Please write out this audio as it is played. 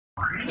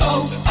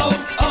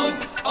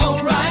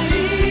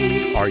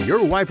O'Reilly. Are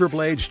your wiper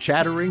blades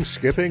chattering,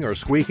 skipping, or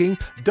squeaking?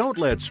 Don't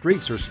let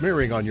streaks or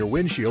smearing on your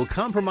windshield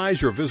compromise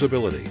your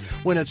visibility.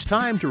 When it's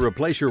time to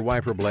replace your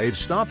wiper blades,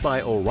 stop by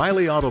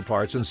O'Reilly Auto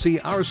Parts and see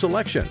our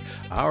selection.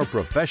 Our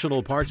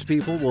professional parts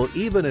people will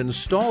even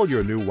install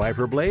your new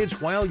wiper blades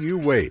while you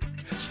wait.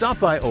 Stop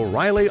by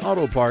O'Reilly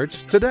Auto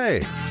Parts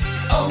today.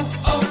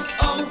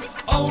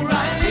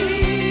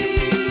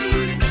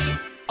 O'Reilly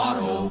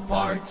Auto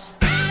Parts.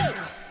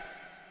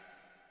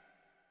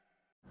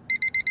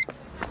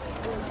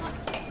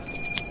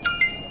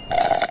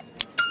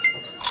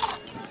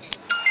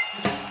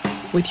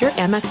 With your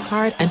Amex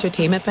card,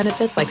 entertainment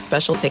benefits like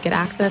special ticket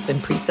access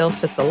and pre-sales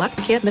to select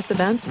can't-miss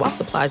events while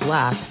supplies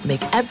last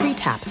make every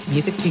tap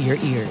music to your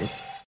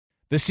ears.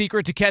 The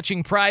secret to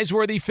catching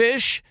prize-worthy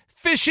fish?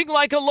 Fishing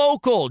like a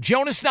local.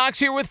 Jonas Knox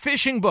here with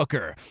Fishing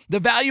Booker.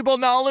 The valuable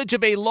knowledge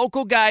of a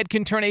local guide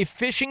can turn a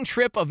fishing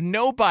trip of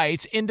no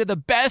bites into the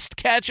best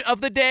catch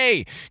of the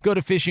day. Go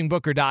to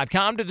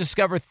fishingbooker.com to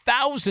discover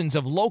thousands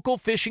of local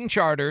fishing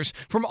charters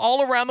from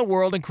all around the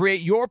world and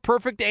create your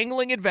perfect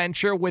angling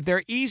adventure with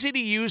their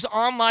easy-to-use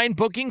online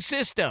booking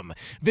system.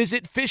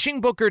 Visit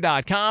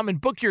fishingbooker.com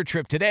and book your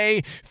trip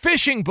today.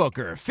 Fishing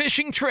Booker.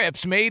 Fishing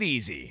trips made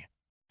easy.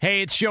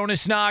 Hey, it's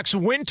Jonas Knox.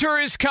 Winter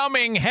is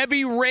coming.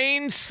 Heavy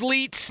rain,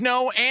 sleet,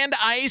 snow, and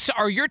ice.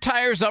 Are your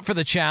tires up for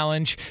the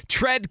challenge?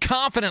 Tread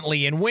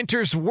confidently in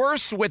winter's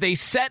worst with a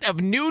set of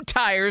new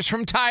tires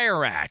from Tire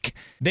Rack.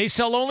 They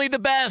sell only the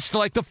best,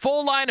 like the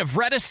full line of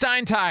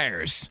Vredestein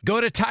tires. Go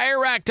to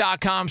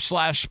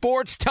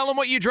TireRack.com/sports. Tell them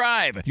what you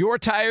drive. Your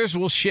tires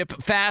will ship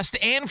fast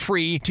and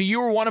free to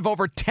you or one of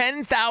over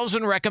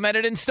 10,000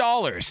 recommended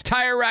installers.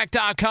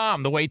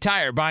 TireRack.com, the way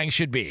tire buying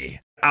should be.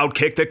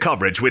 Outkick the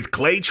coverage with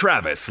Clay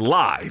Travis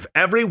live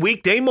every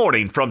weekday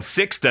morning from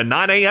 6 to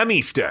 9 a.m.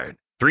 Eastern,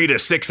 3 to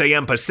 6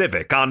 a.m.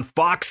 Pacific on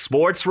Fox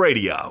Sports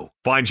Radio.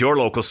 Find your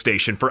local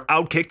station for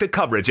Outkick the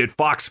coverage at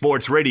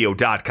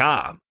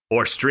foxsportsradio.com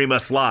or stream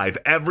us live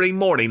every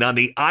morning on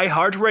the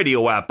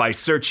iHeartRadio app by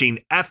searching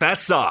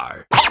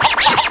FSR.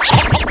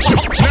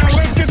 Now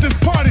let's get this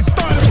party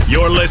started.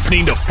 You're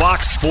listening to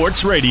Fox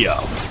Sports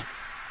Radio.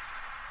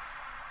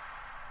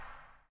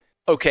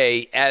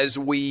 Okay, as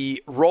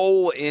we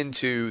roll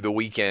into the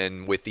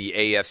weekend with the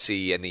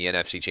AFC and the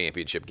NFC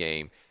championship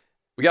game,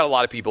 we got a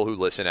lot of people who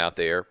listen out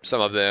there,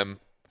 some of them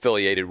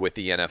affiliated with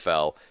the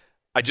NFL.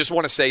 I just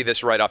want to say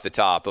this right off the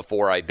top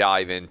before I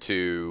dive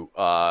into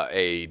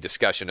a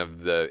discussion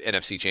of the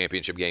NFC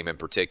championship game in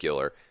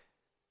particular.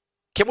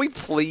 Can we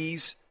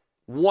please,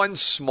 one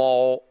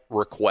small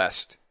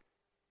request?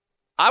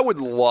 I would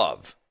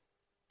love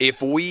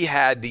if we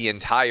had the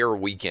entire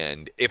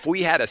weekend, if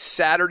we had a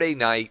Saturday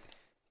night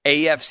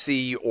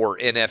AFC or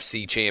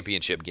NFC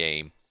championship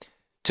game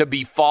to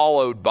be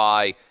followed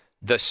by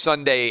the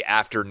Sunday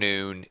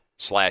afternoon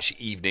 /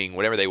 evening,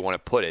 whatever they want to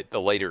put it,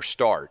 the later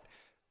start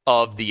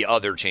of the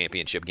other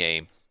championship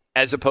game,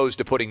 as opposed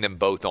to putting them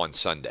both on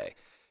Sunday.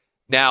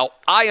 Now,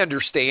 I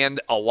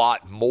understand a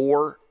lot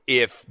more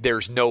if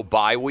there's no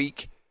bye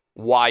week,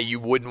 why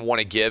you wouldn't want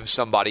to give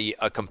somebody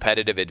a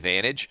competitive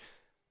advantage,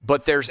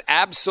 but there's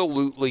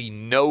absolutely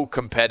no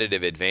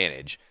competitive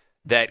advantage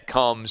that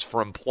comes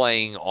from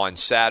playing on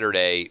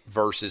Saturday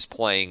versus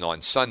playing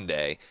on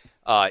Sunday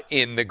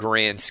in the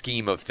grand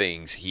scheme of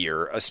things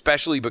here,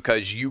 especially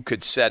because you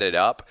could set it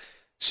up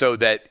so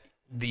that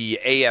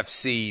the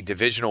AFC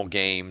divisional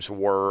games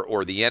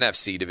or the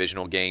NFC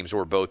divisional games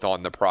were both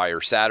on the prior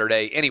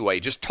Saturday.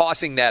 Anyway, just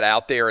tossing that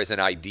out there as an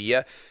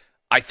idea.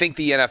 I think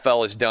the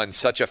NFL has done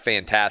such a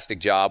fantastic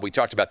job. We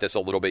talked about this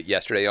a little bit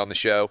yesterday on the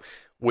show,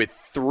 with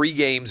 3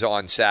 games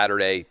on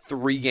Saturday,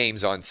 3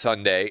 games on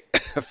Sunday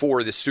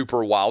for the Super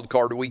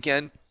Wildcard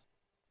weekend.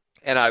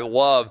 And I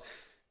love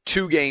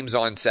 2 games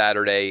on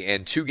Saturday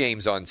and 2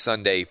 games on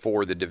Sunday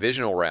for the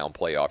divisional round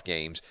playoff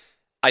games.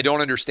 I don't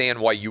understand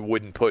why you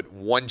wouldn't put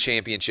one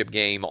championship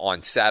game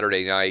on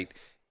Saturday night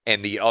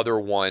and the other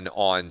one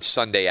on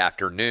Sunday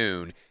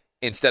afternoon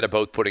instead of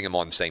both putting them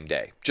on the same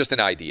day. Just an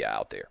idea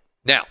out there.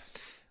 Now,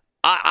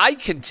 I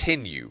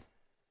continue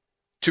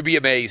to be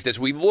amazed as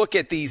we look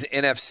at these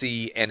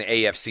NFC and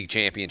AFC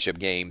championship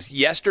games.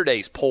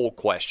 Yesterday's poll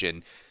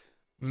question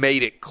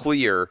made it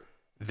clear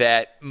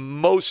that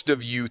most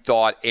of you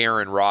thought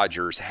Aaron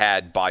Rodgers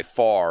had by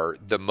far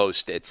the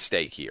most at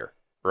stake here,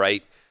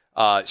 right?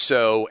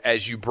 So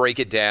as you break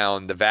it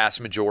down, the vast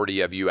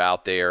majority of you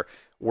out there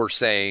were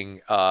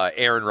saying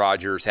Aaron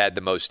Rodgers had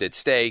the most at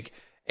stake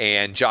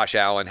and Josh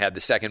Allen had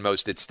the second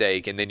most at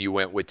stake, and then you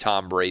went with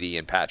Tom Brady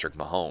and Patrick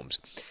Mahomes.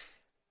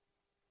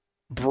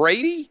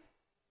 Brady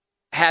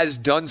has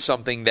done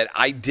something that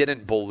I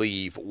didn't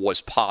believe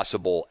was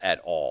possible at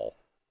all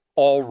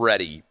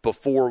already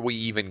before we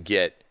even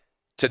get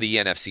to the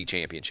NFC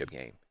Championship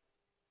game.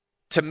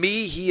 To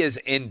me, he has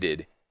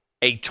ended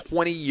a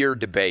 20-year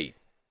debate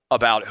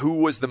about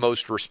who was the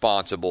most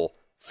responsible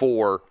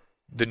for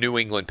the New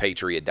England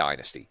Patriot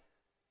dynasty.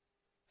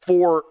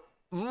 For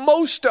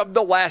most of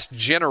the last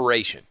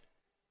generation,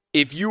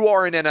 if you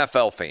are an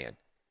NFL fan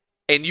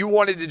and you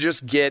wanted to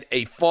just get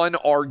a fun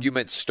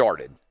argument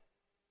started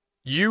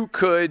you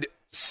could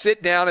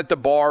sit down at the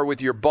bar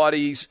with your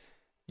buddies.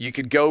 You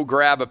could go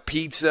grab a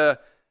pizza,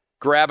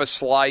 grab a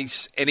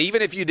slice, and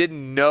even if you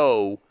didn't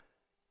know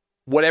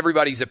what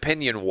everybody's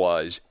opinion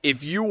was,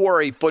 if you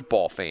were a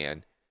football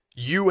fan,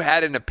 you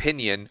had an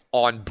opinion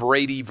on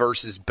Brady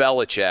versus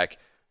Belichick,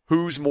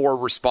 who's more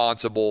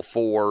responsible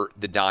for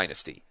the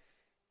dynasty.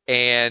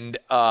 And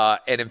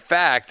in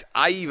fact,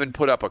 I even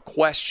put up a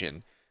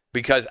question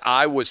because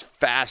I was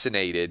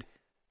fascinated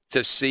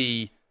to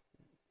see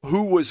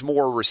who was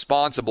more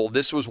responsible.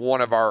 This was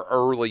one of our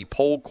early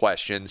poll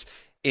questions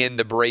in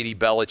the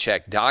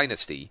Brady-Belichick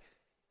dynasty.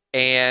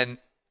 And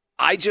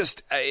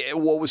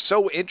what was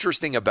so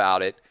interesting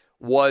about it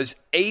was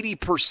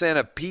 80%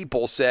 of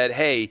people said,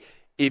 hey,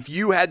 if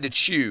you had to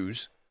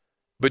choose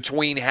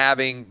between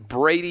having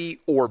Brady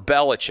or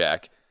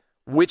Belichick,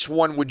 which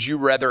one would you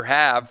rather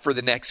have for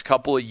the next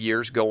couple of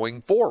years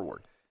going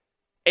forward?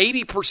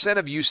 80%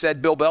 of you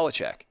said Bill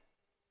Belichick.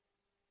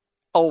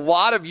 A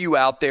lot of you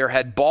out there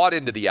had bought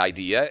into the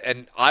idea,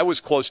 and I was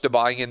close to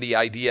buying in the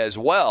idea as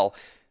well,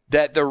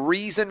 that the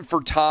reason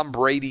for Tom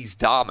Brady's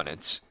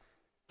dominance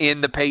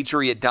in the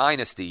Patriot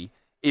dynasty,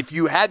 if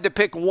you had to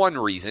pick one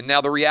reason, now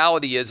the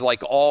reality is,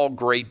 like all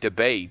great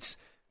debates,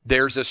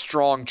 there's a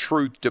strong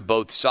truth to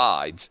both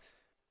sides.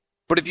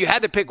 But if you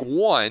had to pick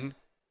one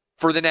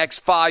for the next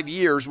 5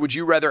 years, would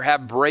you rather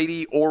have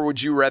Brady or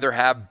would you rather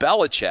have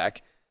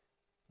Belichick?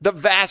 The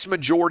vast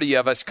majority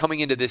of us coming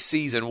into this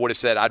season would have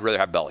said, I'd rather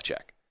have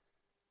Belichick.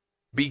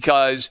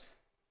 Because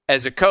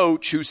as a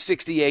coach who's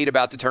 68,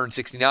 about to turn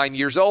 69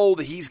 years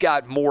old, he's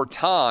got more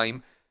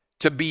time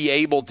to be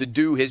able to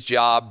do his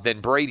job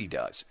than Brady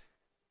does.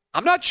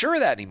 I'm not sure of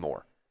that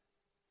anymore.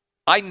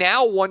 I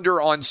now wonder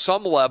on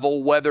some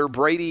level whether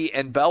Brady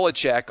and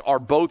Belichick are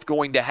both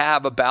going to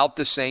have about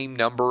the same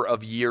number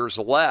of years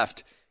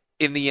left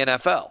in the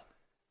NFL.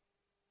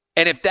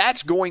 And if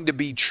that's going to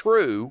be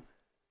true,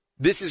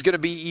 this is going to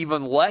be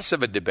even less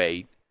of a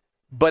debate.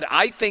 But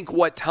I think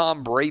what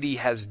Tom Brady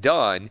has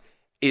done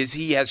is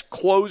he has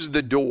closed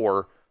the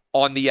door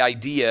on the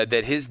idea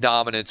that his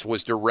dominance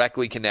was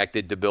directly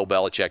connected to Bill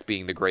Belichick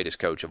being the greatest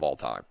coach of all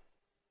time.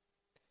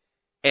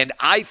 And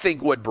I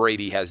think what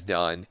Brady has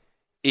done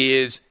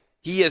is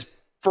he has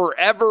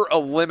forever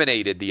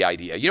eliminated the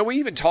idea. You know, we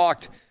even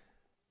talked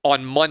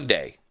on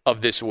Monday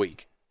of this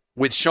week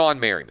with Sean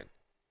Merriman.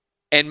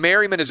 And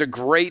Merriman is a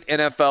great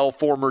NFL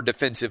former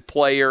defensive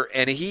player,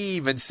 and he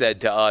even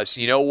said to us,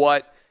 you know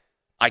what?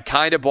 I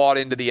kind of bought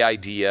into the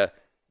idea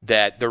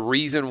that the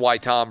reason why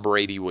Tom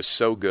Brady was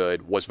so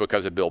good was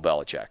because of Bill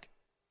Belichick.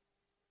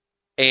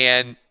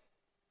 And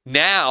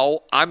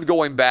now I'm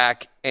going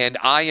back and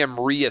I am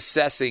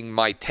reassessing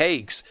my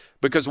takes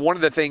because one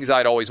of the things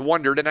I'd always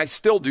wondered, and I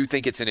still do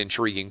think it's an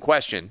intriguing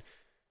question,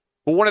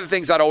 but one of the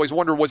things I'd always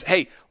wondered was,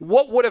 hey,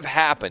 what would have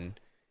happened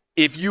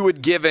if you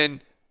had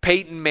given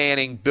Peyton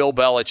Manning Bill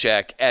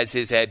Belichick as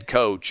his head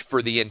coach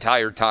for the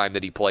entire time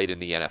that he played in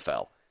the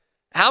NFL?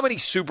 How many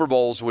Super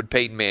Bowls would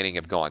Peyton Manning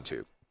have gone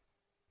to?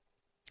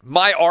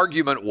 My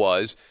argument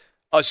was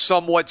a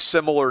somewhat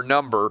similar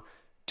number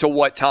to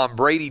what Tom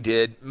Brady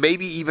did,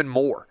 maybe even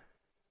more.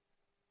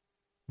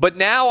 But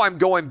now I'm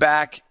going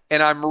back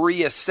and I'm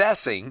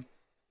reassessing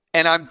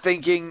and I'm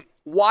thinking,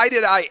 why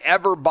did I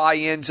ever buy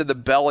into the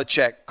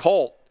Belichick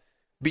cult?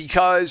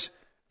 Because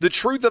the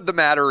truth of the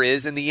matter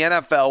is, in the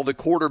NFL, the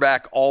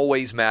quarterback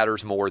always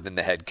matters more than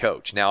the head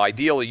coach. Now,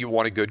 ideally, you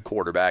want a good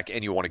quarterback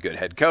and you want a good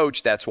head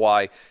coach. That's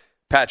why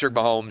Patrick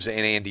Mahomes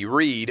and Andy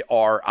Reid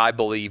are, I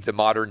believe, the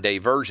modern-day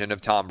version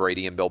of Tom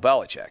Brady and Bill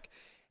Belichick.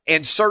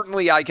 And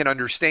certainly I can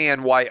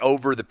understand why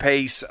over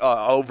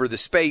the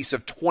space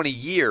of 20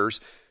 years,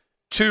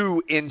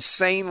 two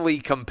insanely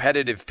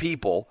competitive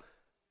people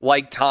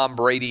like Tom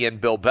Brady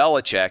and Bill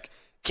Belichick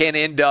can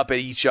end up at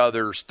each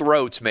other's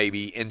throats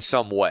maybe in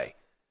some way.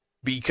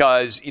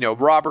 Because, you know,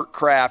 Robert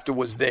Kraft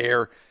was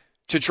there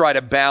to try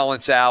to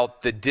balance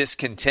out the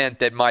discontent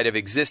that might have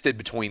existed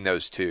between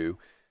those two.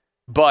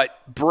 But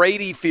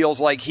Brady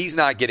feels like he's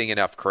not getting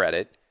enough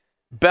credit.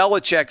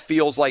 Belichick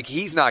feels like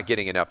he's not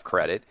getting enough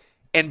credit.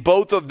 And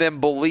both of them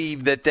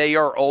believe that they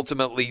are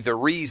ultimately the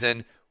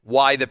reason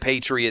why the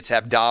Patriots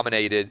have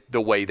dominated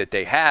the way that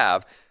they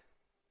have.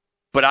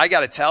 But I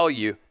got to tell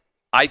you,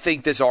 I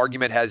think this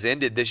argument has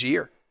ended this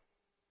year.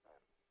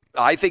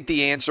 I think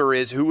the answer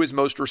is who is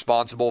most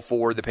responsible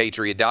for the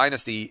Patriot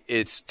dynasty?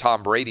 It's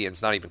Tom Brady, and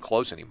it's not even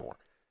close anymore.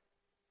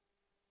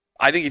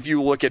 I think if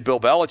you look at Bill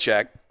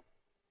Belichick,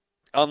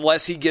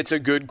 unless he gets a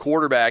good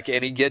quarterback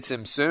and he gets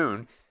him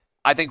soon,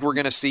 I think we're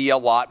going to see a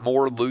lot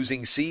more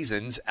losing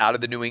seasons out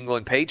of the New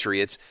England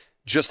Patriots,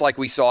 just like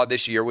we saw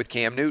this year with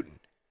Cam Newton.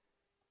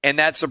 And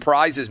that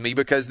surprises me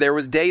because there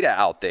was data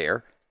out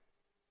there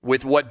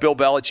with what Bill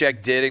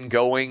Belichick did in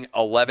going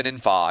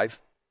 11-5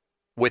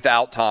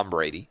 without Tom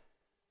Brady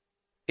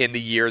in the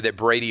year that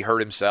Brady hurt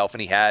himself and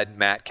he had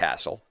Matt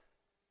Castle.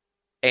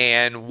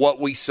 And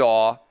what we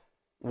saw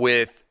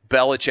with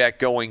Belichick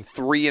going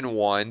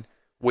 3-1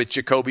 with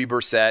Jacoby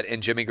Brissett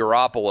and Jimmy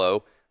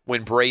Garoppolo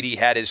when Brady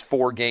had his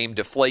 4-game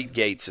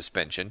Deflategate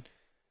suspension.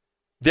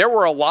 There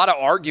were a lot of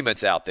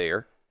arguments out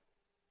there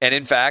And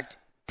in fact,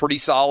 pretty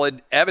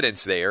solid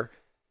evidence there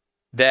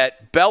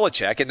that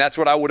Belichick, and that's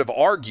what I would have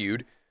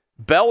argued,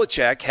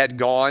 Belichick had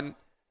gone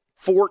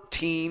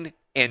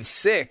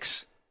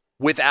 14-6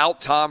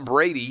 without Tom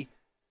Brady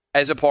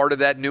as a part of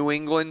that New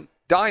England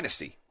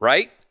dynasty,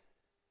 right?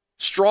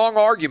 Strong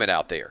argument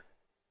out there.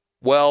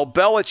 Well,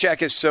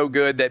 Belichick is so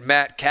good that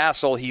Matt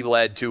Castle, he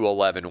led to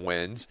 11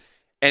 wins.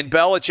 And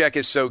Belichick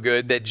is so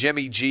good that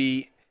Jimmy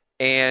G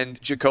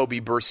and Jacoby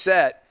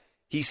Brissett,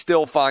 he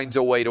still finds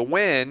a way to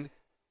win.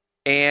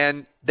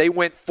 And they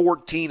went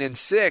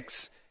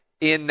 14-6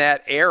 in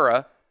that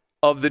era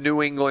of the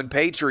New England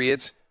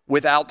Patriots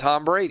without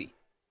Tom Brady.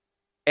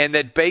 And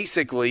that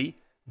basically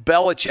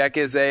Belichick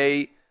is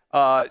a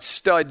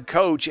stud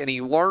coach, and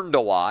he learned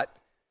a lot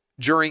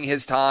during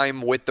his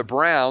time with the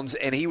Browns,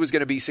 and he was going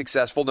to be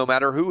successful no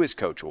matter who his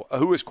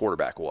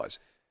quarterback was.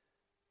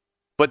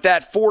 But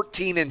that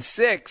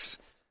 14-6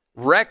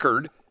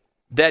 record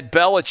that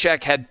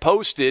Belichick had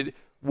posted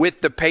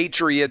with the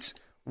Patriots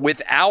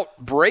without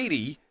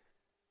Brady,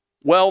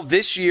 well,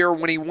 this year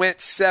when he went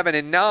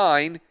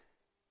 7-9,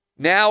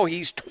 now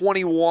he's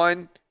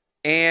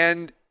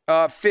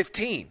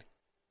 21-15,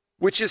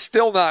 which is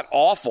still not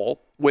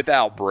awful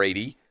without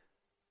Brady,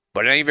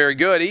 but it ain't very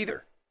good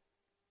either.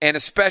 And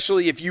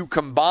especially if you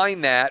combine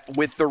that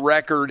with the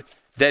record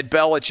that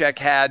Belichick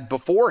had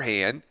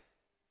beforehand,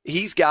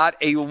 he's got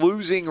a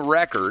losing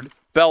record,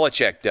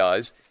 Belichick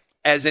does,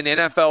 as an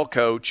NFL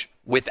coach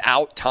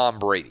without Tom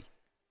Brady.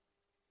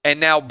 And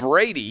now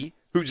Brady,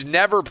 who's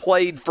never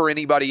played for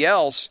anybody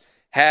else,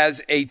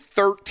 has a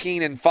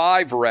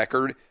 13-5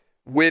 record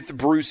with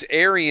Bruce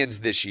Arians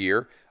this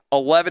year,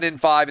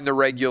 11-5 in the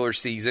regular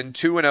season,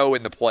 2-0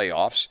 in the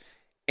playoffs.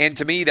 And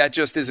to me, that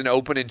just is an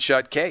open and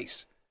shut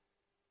case.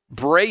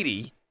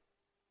 Brady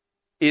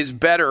is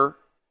better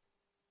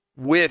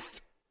the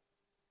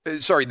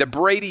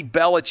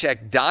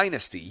Brady-Belichick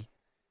dynasty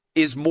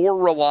is more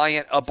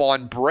reliant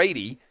upon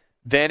Brady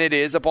than it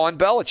is upon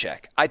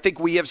Belichick. I think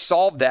we have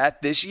solved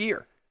that this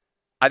year.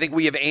 I think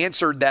we have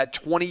answered that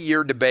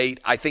 20-year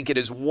debate. I think it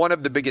is one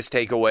of the biggest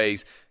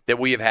takeaways that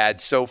we have had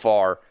so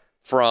far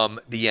from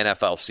the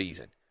NFL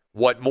season.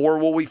 What more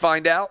will we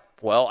find out?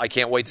 Well, I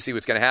can't wait to see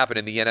what's going to happen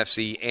in the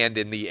NFC and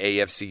in the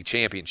AFC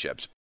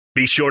championships.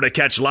 Be sure to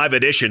catch live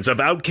editions of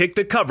Outkick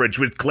the Coverage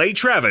with Clay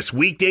Travis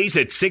weekdays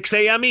at 6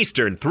 a.m.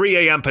 Eastern,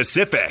 3 a.m.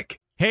 Pacific.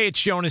 Hey,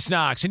 it's Jonas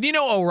Knox, and you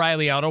know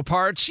O'Reilly Auto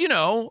Parts, you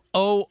know,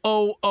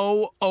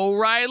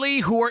 O'Reilly,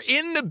 who are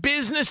in the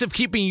business of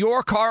keeping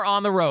your car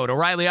on the road.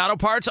 O'Reilly Auto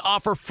Parts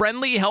offer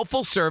friendly,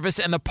 helpful service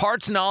and the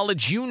parts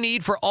knowledge you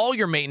need for all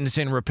your maintenance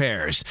and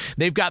repairs.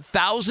 They've got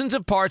thousands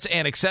of parts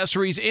and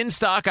accessories in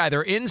stock,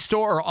 either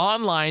in-store or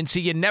online, so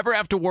you never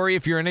have to worry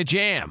if you're in a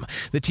jam.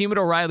 The team at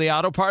O'Reilly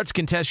Auto Parts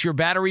can test your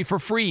battery for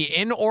free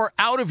in or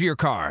out of your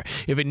car.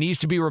 If it needs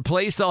to be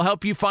replaced, they'll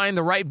help you find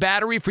the right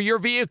battery for your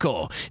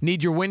vehicle.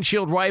 Need your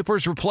windshield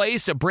wipers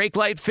replaced, a brake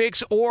light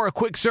fix, or a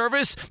quick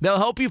service? They'll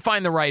help you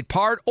find the right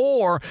part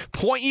or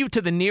point you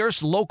to the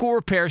nearest local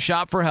repair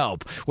shop for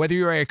help. Whether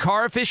you're a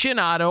car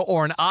aficionado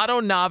or an auto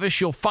novice,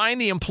 you'll find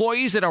the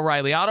employees at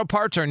O'Reilly Auto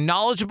Parts are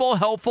knowledgeable,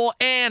 helpful,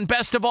 and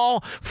best of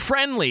all,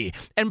 friendly.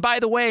 And by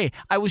the way,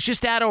 I was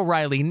just at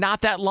O'Reilly not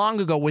that long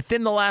ago,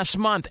 within the last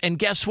month, and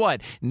guess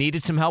what?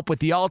 Needed some help with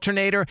the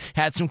alternator,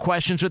 had some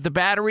questions with the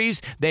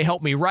batteries. They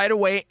helped me right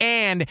away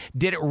and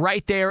did it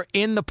right there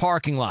in the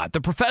parking lot. The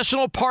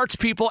professional parts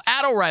people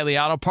at O'Reilly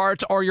Auto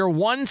Parts are your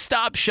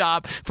one-stop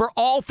shop for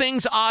all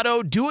things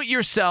auto,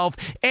 do-it-yourself,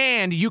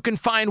 and you can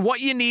find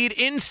what you need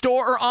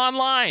in-store or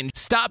online.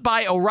 Stop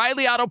by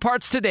O'Reilly Auto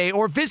Parts today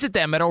or visit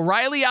them at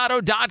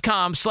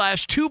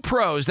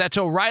O'ReillyAuto.com/2pros. That's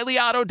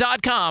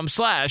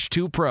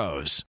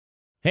O'ReillyAuto.com/2pros.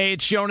 Hey,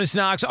 it's Jonas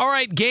Knox. All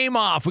right, game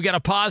off. We got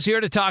to pause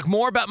here to talk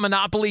more about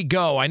Monopoly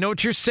Go. I know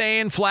what you're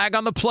saying, flag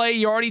on the play.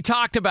 You already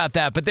talked about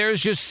that, but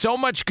there's just so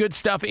much good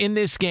stuff in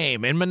this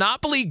game. In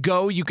Monopoly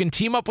Go, you can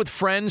team up with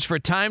friends for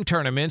time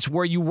tournaments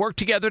where you work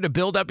together to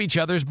build up each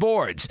other's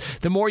boards.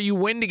 The more you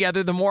win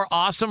together, the more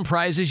awesome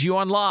prizes you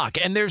unlock,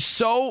 and there's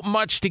so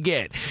much to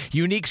get.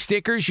 Unique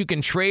stickers you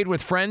can trade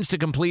with friends to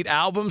complete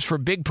albums for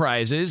big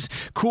prizes,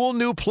 cool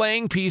new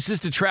playing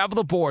pieces to travel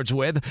the boards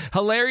with,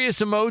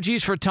 hilarious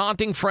emojis for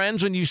taunting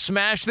friends when you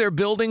smash their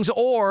buildings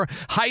or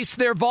heist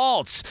their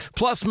vaults.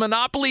 Plus,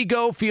 Monopoly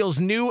Go feels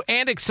new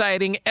and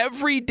exciting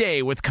every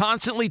day with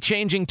constantly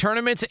changing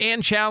tournaments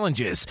and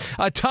challenges.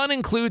 A ton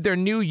include their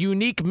new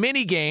unique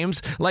mini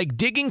games like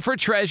digging for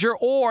treasure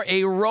or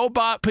a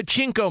robot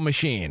pachinko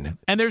machine.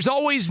 And there's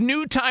always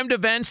new timed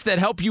events that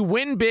help you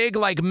win big,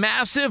 like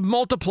massive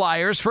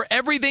multipliers for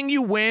everything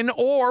you win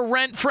or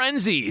rent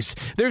frenzies.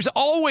 There's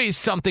always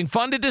something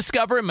fun to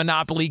discover in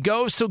Monopoly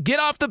Go, so get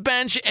off the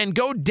bench and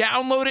go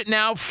download it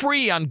now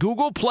free on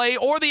Google Play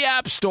or the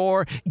App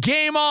Store.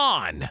 Game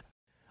on!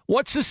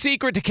 What's the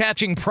secret to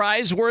catching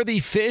prize-worthy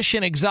fish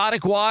in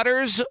exotic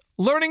waters?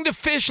 Learning to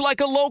fish like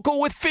a local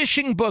with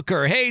Fishing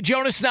Booker. Hey,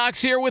 Jonas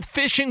Knox here with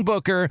Fishing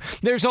Booker.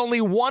 There's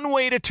only one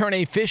way to turn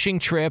a fishing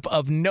trip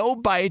of no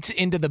bites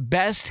into the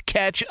best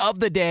catch of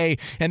the day,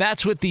 and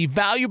that's with the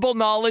valuable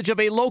knowledge of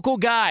a local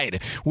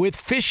guide. With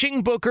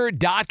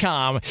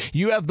FishingBooker.com,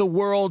 you have the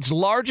world's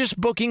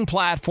largest booking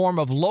platform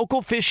of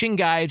local fishing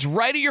guides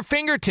right at your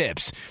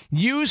fingertips.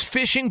 Use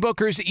Fishing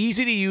Booker's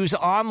easy-to-use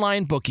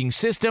online booking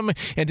system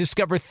and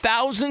discover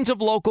thousands of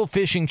local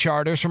fishing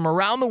charters from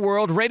around the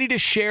world ready to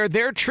share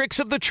their tricks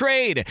of the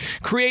trade.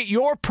 Create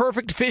your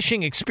perfect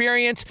fishing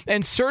experience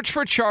and search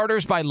for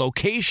charters by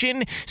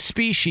location,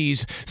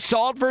 species,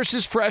 salt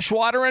versus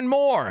freshwater, and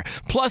more.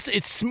 Plus,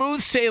 it's smooth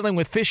sailing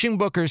with Fishing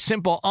Booker's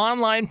simple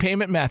online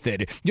payment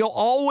method. You'll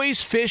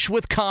always fish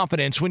with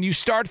confidence when you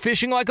start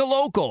fishing like a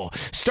local.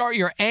 Start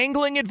your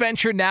angling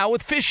adventure now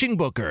with Fishing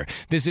Booker.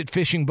 Visit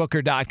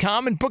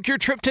FishingBooker.com and book your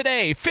trip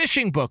today.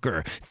 Fishing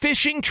Booker.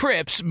 Fishing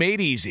trips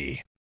made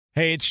easy.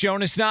 Hey, it's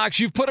Jonas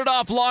Knox. You've put it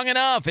off long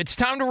enough. It's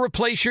time to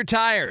replace your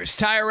tires.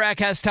 Tire Rack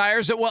has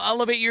tires that will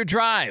elevate your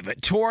drive.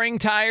 Touring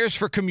tires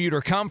for commuter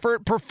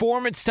comfort,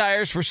 performance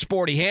tires for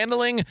sporty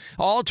handling,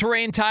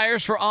 all-terrain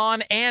tires for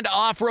on- and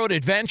off-road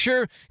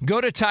adventure. Go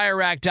to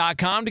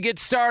TireRack.com to get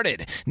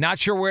started. Not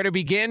sure where to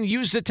begin?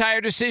 Use the Tire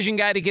Decision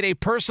Guide to get a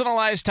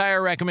personalized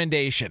tire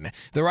recommendation.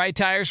 The right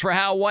tires for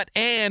how, what,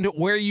 and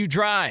where you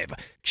drive.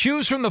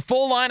 Choose from the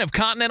full line of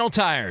Continental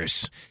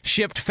tires.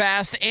 Shipped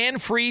fast and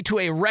free to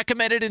a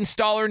recommended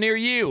installer near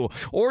you.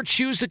 Or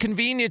choose the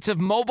convenience of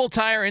mobile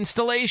tire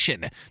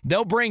installation.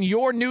 They'll bring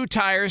your new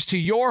tires to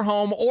your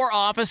home or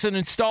office and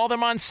install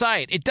them on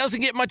site. It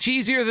doesn't get much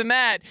easier than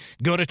that.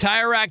 Go to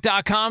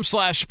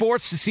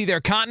TireRack.com/sports to see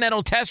their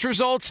Continental test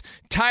results,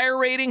 tire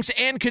ratings,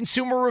 and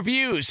consumer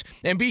reviews.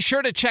 And be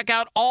sure to check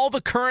out all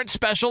the current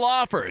special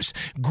offers.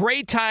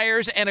 Great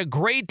tires and a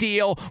great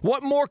deal.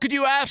 What more could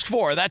you ask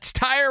for? That's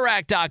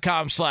TireRack.com/sports.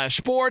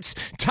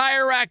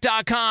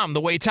 TireRack.com, the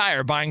way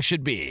tire buying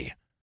should be.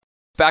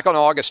 Back on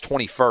August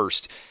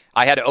 21st,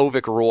 I had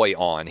Avik Roy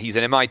on. He's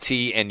an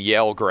MIT and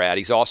Yale grad.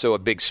 He's also a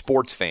big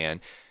sports fan.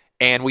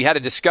 And we had a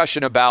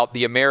discussion about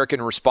the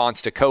American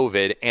response to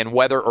COVID and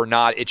whether or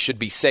not it should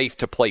be safe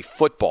to play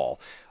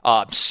football.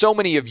 So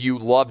many of you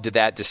loved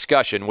that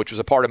discussion, which was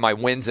a part of my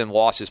Wins and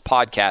Losses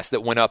podcast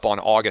that went up on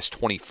August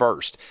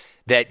 21st.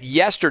 That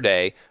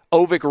yesterday,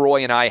 Avik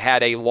Roy and I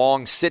had a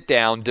long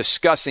sit-down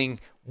discussing,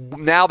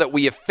 now that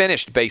we have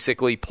finished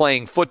basically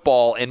playing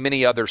football and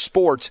many other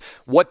sports,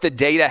 what the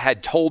data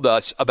had told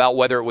us about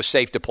whether it was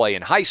safe to play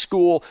in high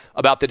school,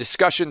 about the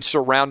discussion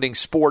surrounding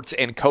sports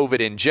and COVID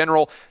in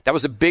general. That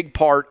was a big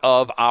part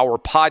of our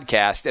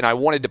podcast, and I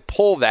wanted to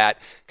pull that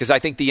because I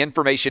think the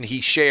information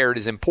he shared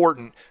is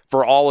important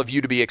for all of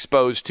you to be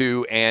exposed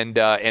to and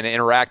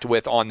interact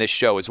with on this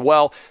show as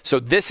well. So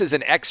this is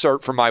an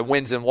excerpt from my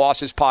Wins and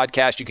Losses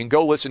podcast. You can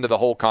go listen to the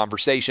whole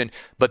conversation,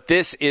 but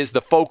this is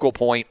the focal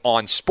point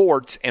on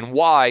sports and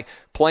why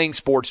playing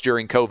sports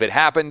during COVID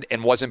happened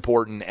and was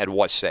important and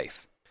was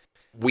safe.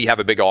 We have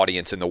a big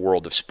audience in the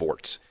world of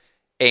sports.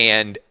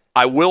 And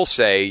I will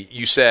say,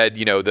 you said,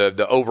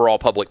 the overall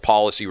public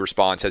policy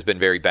response has been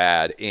very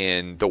bad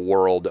in the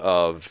world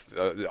of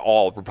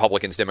all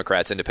Republicans,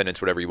 Democrats,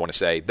 Independents, whatever you want to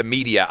say. The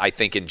media, I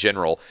think, in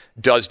general,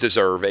 does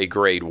deserve a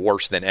grade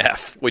worse than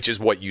F, which is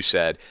what you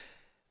said.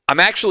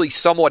 I'm actually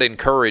somewhat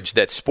encouraged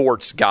that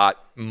sports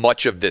got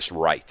much of this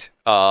right.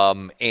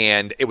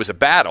 And it was a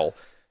battle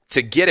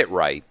to get it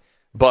right.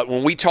 But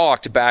when we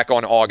talked back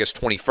on August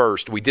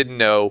 21st, we didn't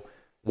know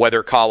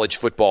whether college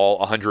football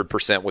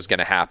 100% was going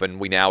to happen.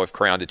 We now have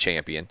crowned a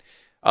champion.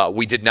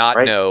 We did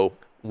not know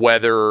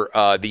whether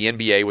the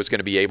NBA was going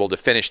to be able to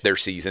finish their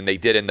season. They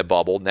did in the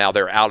bubble. Now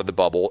they're out of the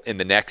bubble in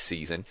the next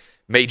season.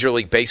 Major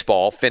League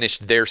Baseball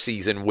finished their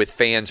season with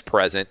fans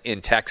present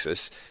in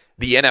Texas.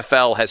 The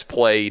NFL has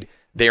played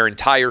their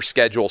entire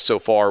schedule so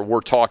far.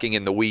 We're talking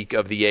in the week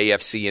of the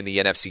AFC and the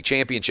NFC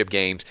championship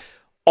games.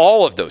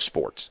 All of those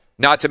sports,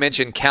 not to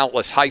mention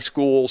countless high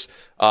schools,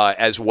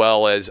 as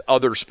well as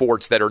other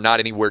sports that are not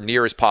anywhere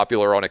near as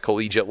popular on a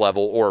collegiate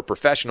level or a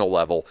professional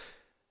level.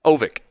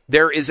 Avik,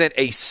 there isn't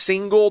a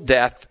single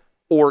death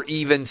or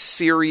even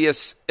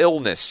serious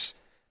illness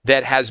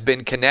that has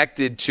been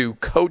connected to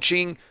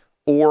coaching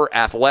or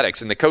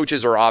athletics. And the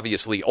coaches are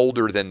obviously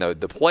older than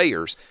the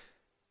players.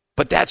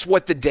 But that's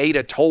what the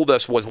data told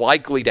us was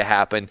likely to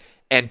happen.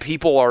 And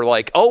people are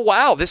like, oh,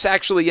 wow, this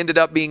actually ended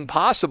up being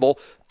possible.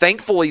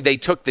 Thankfully, they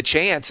took the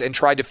chance and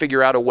tried to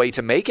figure out a way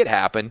to make it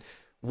happen.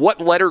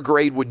 What letter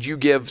grade would you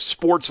give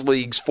sports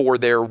leagues for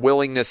their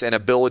willingness and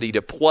ability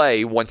to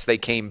play once they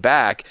came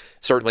back?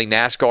 Certainly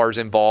NASCAR's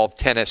involved,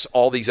 tennis,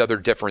 all these other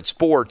different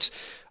sports.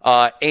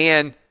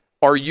 And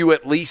are you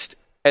at least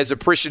as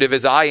appreciative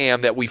as I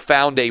am that we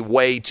found a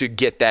way to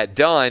get that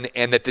done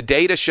and that the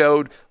data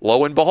showed,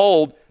 lo and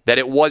behold, that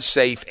it was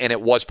safe and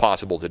it was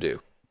possible to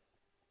do?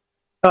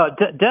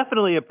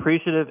 Definitely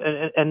appreciative,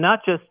 and not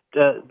just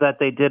that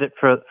they did it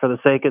for the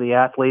sake of the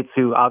athletes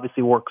who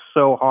obviously work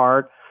so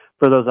hard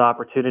for those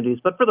opportunities,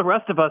 but for the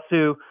rest of us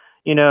who,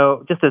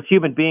 just as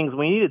human beings,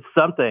 we needed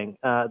something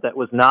that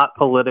was not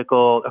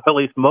political, at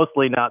least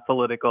mostly not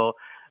political,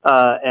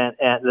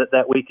 and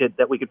that we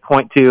could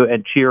point to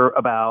and cheer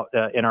about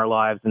in our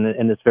lives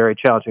in this very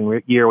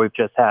challenging year we've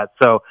just had.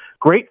 So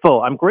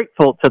I'm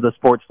grateful to the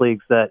sports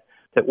leagues that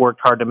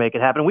worked hard to make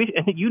it happen.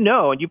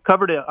 And you've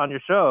covered it on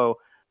your show.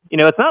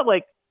 It's not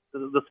like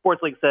the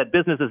sports league said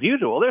business as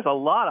usual. There's a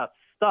lot of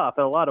stuff,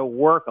 a lot of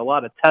work, a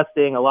lot of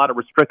testing, a lot of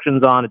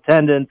restrictions on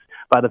attendance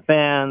by the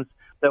fans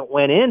that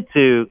went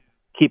into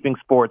keeping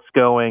sports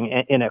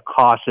going in a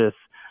cautious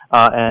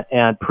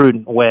and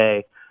prudent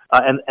way.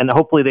 And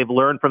hopefully they've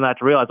learned from that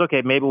to realize,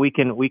 okay, maybe we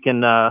can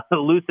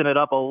loosen it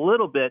up a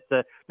little bit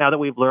now that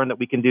we've learned that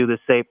we can do this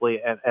safely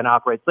and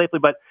operate safely.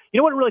 But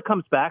what it really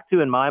comes back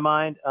to in my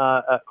mind,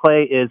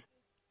 Clay, is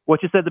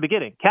what you said at the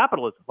beginning,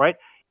 capitalism, right?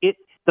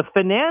 The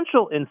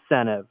financial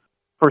incentive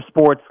for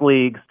sports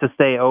leagues to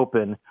stay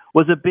open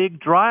was a big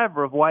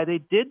driver of why they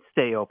did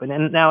stay open.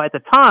 And now at the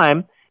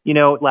time,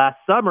 last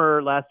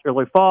summer, last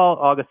early fall,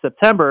 August,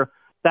 September,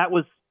 that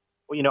was,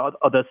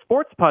 the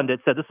sports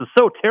pundits said this is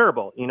so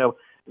terrible.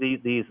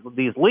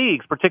 These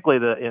leagues,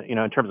 particularly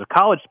in terms of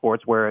college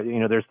sports, where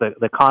there's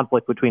the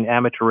conflict between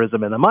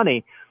amateurism and the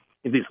money.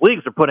 These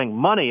leagues are putting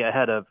money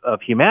ahead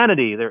of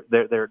humanity.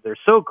 They're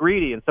so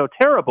greedy and so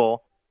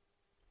terrible.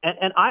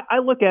 And I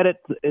look at it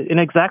in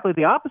exactly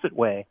the opposite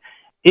way.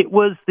 It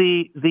was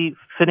the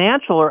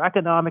financial or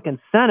economic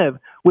incentive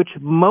which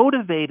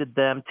motivated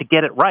them to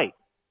get it right,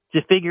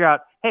 to figure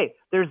out, hey,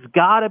 there's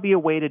got to be a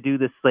way to do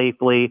this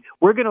safely.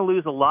 We're going to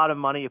lose a lot of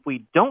money if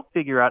we don't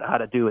figure out how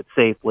to do it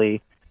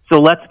safely. So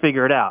let's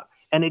figure it out.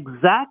 And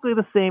exactly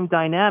the same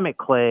dynamic,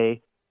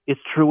 Clay, is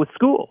true with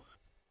schools.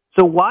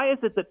 So why is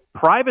it that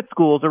private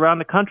schools around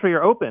the country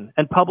are open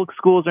and public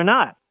schools are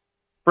not?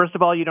 First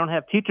of all, you don't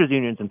have teachers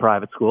unions in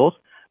private schools.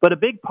 But a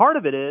big part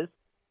of it is,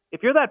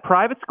 if you're that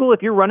private school,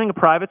 if you're running a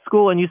private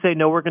school and you say,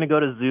 no, we're going to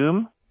go to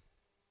Zoom,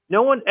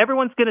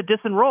 everyone's going to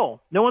disenroll.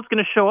 No one's going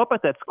to show up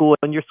at that school,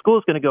 and your school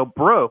is going to go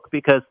broke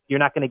because you're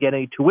not going to get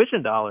any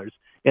tuition dollars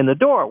in the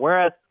door.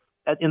 Whereas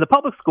in the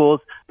public schools,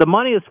 the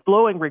money is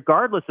flowing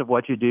regardless of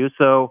what you do.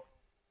 So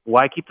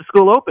why keep the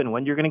school open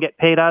when you're going to get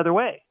paid either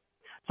way?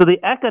 So the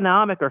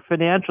economic or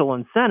financial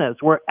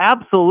incentives were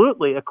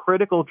absolutely a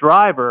critical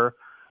driver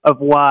of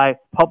why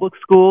public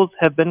schools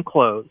have been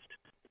closed,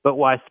 but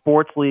why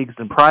sports leagues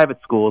and private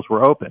schools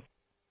were open.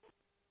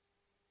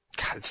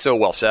 God, it's so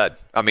well said.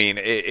 I mean,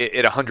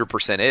 it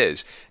 100%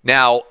 is.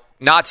 Now,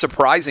 not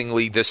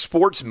surprisingly, the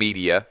sports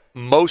media,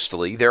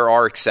 mostly, there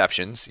are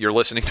exceptions, you're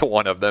listening to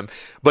one of them,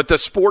 but the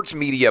sports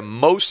media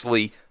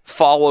mostly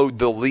followed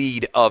the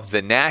lead of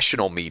the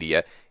national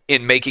media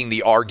in making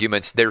the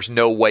arguments there's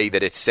no way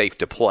that it's safe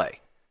to play,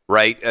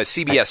 right?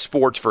 CBS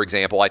Sports, for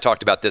example, I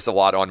talked about this a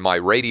lot on my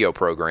radio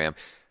program.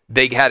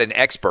 They had an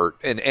expert,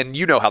 and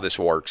you know how this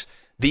works.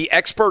 The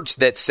experts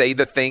that say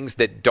the things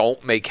that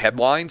don't make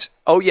headlines,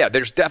 oh yeah,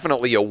 there's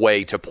definitely a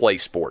way to play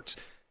sports.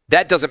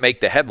 That doesn't make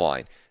the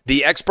headline.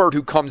 The expert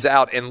who comes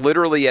out and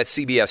literally at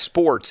CBS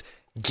Sports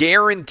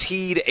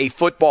guaranteed a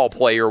football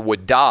player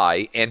would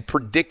die and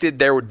predicted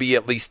there would be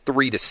at least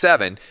 3 to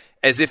 7,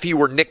 as if he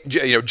were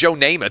Joe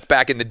Namath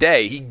back in the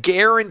day. He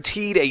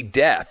guaranteed a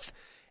death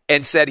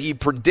and said he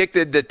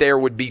predicted that there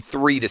would be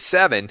 3 to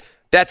 7.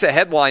 That's a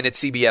headline at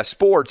CBS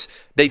Sports.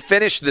 They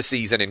finished the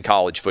season in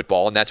college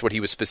football, and that's what he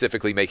was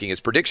specifically making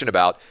his prediction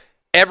about.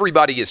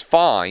 Everybody is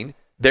fine.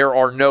 There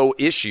are no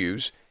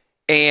issues.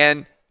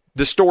 And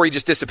the story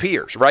just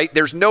disappears, right?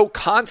 There's no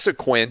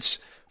consequence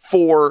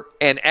for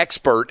an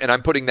expert, and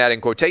I'm putting that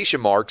in quotation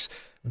marks,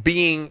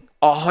 being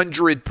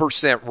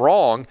 100%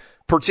 wrong,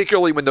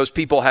 particularly when those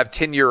people have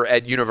tenure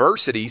at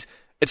universities.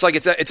 It's like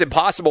it's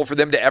impossible for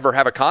them to ever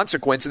have a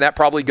consequence, and that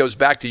probably goes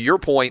back to your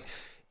point.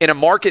 In a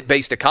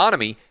market-based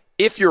economy,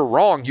 if you're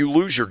wrong, you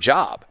lose your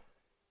job.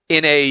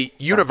 In a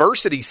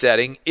university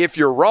setting, if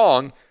you're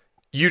wrong,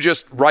 you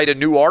just write a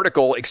new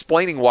article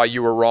explaining why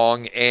you were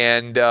wrong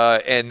and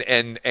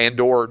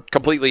or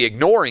completely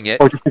ignoring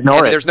it. Or just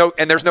ignore it.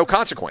 There's no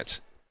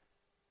consequence.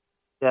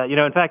 Yeah,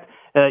 in fact,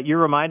 you're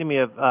reminding me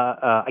of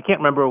I can't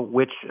remember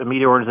which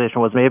media organization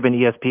it was. It may have been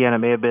ESPN. It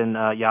may have been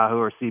Yahoo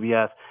or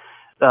CBS.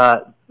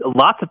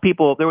 Lots of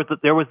people. There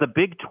was the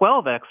Big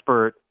 12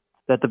 expert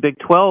that the Big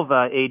 12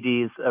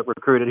 ADs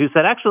recruited, who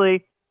said,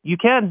 actually, you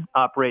can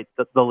operate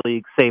the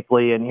league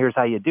safely, and here's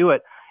how you do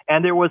it.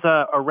 And there was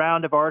a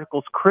round of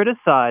articles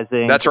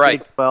criticizing That's the right.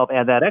 Big 12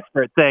 and that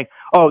expert, saying,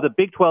 oh, the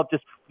Big 12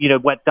 just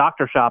went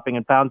doctor shopping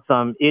and found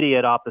some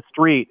idiot off the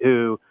street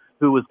who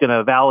was going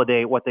to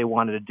validate what they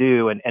wanted to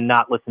do and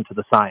not listen to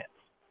the science.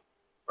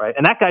 Right?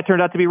 And that guy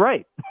turned out to be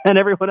right, and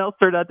everyone else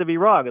turned out to be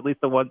wrong, at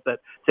least the ones that,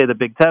 say, the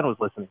Big Ten was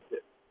listening to.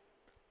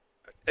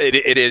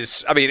 It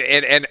is. I mean,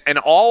 and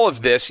all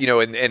of this,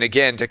 and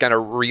again, to kind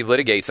of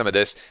relitigate some of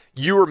this,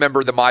 you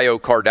remember the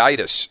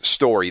myocarditis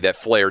story that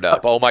flared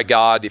up. Oh my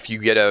God, if you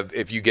get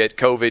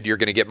COVID, you're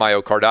going to get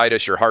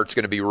myocarditis. Your heart's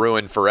going to be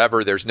ruined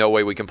forever. There's no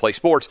way we can play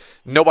sports.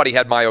 Nobody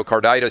had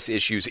myocarditis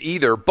issues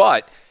either.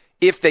 But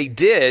if they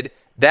did,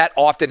 that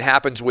often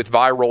happens with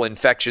viral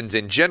infections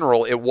in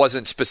general. It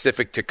wasn't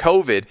specific to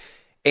COVID.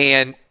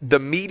 And the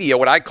media,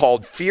 what I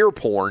called fear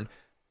porn,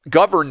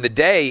 governed the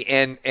day,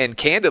 and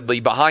candidly,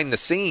 behind the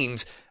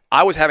scenes,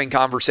 I was having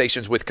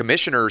conversations with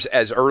commissioners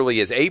as early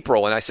as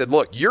April, and I said,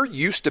 look, you're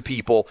used to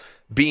people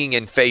being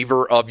in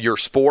favor of your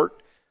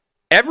sport.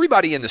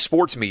 Everybody in the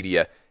sports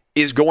media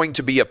is going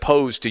to be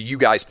opposed to you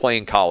guys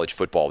playing college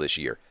football this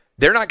year.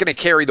 They're not going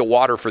to carry the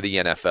water for the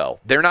NFL.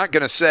 They're not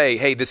going to say,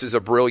 hey, this is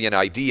a brilliant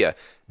idea.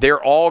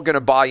 They're all going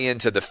to buy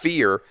into the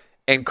fear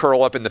and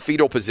curl up in the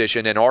fetal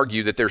position and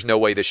argue that there's no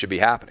way this should be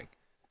happening.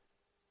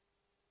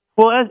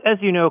 Well, as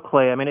you know,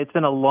 Clay, I mean, it's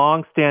been a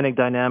long-standing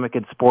dynamic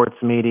in sports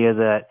media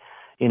that,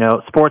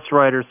 sports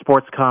writers,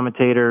 sports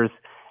commentators,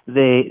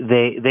 they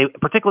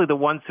particularly the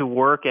ones who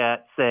work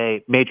at,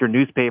 say, major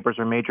newspapers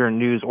or major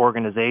news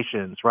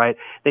organizations, right?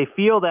 They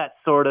feel that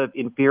sort of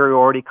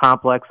inferiority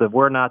complex of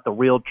we're not the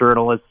real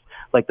journalists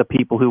like the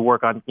people who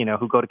work on,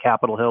 who go to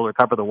Capitol Hill or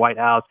cover the White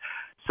House.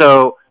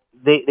 So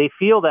they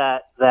feel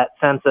that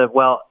sense of,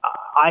 well,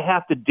 I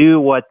have to do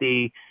what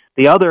the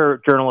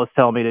other journalists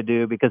tell me to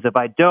do, because if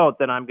I don't,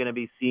 then I'm going to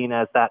be seen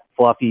as that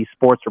fluffy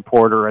sports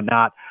reporter and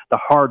not the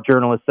hard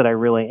journalist that I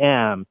really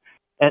am.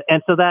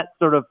 And so that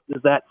sort of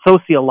that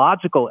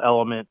sociological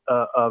element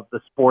of the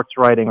sports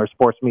writing or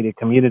sports media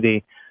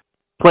community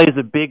plays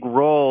a big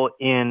role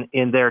in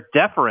their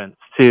deference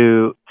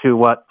to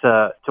what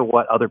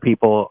other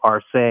people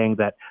are saying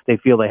that they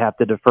feel they have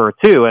to defer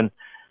to. And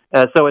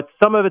so it's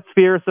some of it's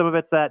fear, some of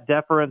it's that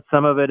deference,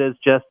 some of it is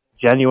just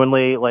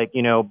genuinely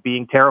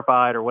being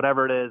terrified or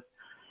whatever it is.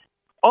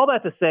 All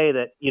that to say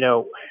that,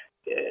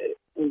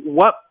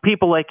 what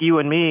people like you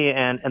and me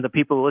and the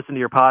people who listen to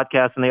your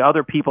podcast and the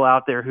other people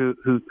out there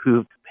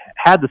who've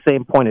had the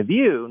same point of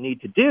view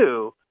need to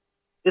do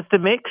is to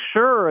make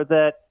sure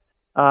that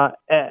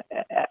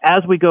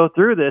as we go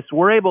through this,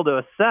 we're able to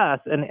assess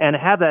and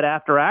have that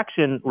after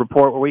action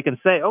report where we can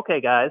say, okay,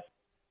 guys,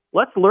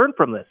 let's learn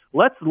from this.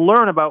 Let's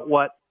learn about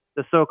what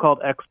the so-called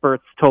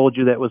experts told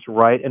you that was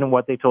right and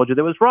what they told you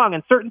that was wrong,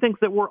 and certain things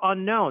that were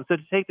unknown. So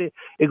to take the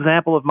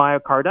example of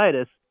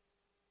myocarditis,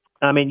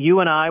 I mean, you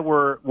and I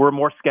were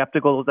more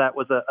skeptical that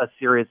was a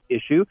serious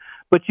issue,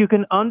 but you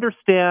can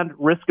understand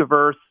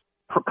risk-averse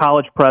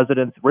college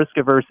presidents,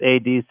 risk-averse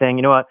ADs saying,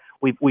 you know what,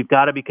 we've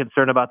got to be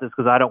concerned about this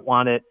because I don't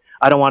want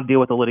to deal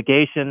with the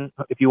litigation,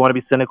 if you want to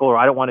be cynical, or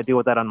I don't want to deal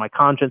with that on my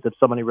conscience if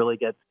somebody really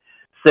gets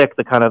sick,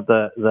 the kind of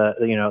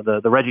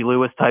the Reggie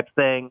Lewis type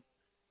thing.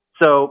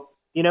 So,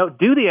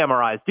 do the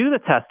MRIs, do the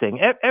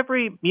testing.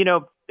 Every,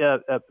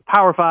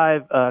 Power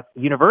 5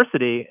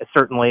 university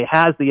certainly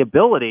has the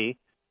ability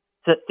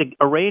to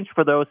arrange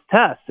for those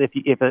tests.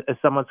 If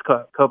someone's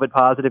COVID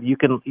positive, you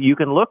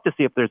can look to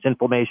see if there's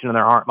inflammation in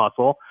their heart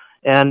muscle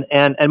and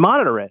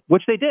monitor it,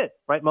 which they did,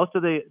 right? Most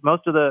of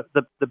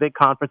the big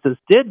conferences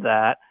did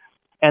that,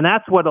 and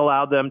that's what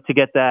allowed them to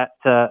get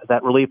that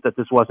relief that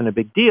this wasn't a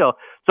big deal.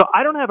 So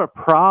I don't have a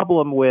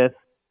problem with,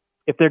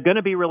 if they're going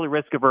to be really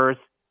risk averse,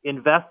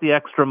 invest the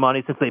extra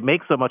money, since they make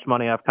so much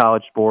money off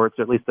college sports,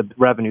 or at least the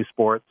revenue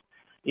sports,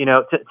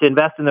 to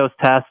invest in those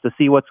tests, to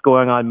see what's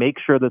going on, make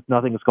sure that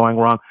nothing is going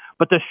wrong.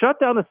 But to shut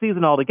down the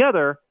season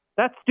altogether,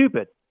 that's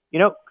stupid.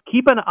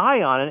 Keep an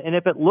eye on it, and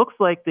if it looks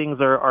like things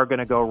are going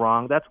to go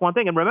wrong, that's one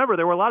thing. And remember,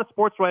 there were a lot of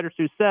sports writers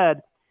who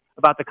said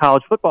about the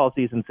college football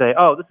season, say,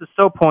 oh, this is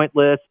so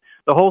pointless.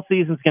 The whole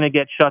season's going to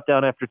get shut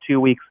down after 2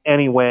 weeks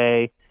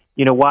anyway.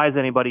 Why is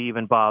anybody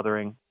even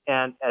bothering?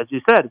 And as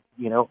you said,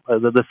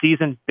 the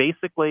season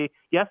basically,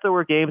 yes, there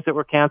were games that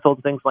were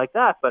canceled, things like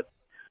that, but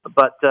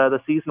the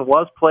season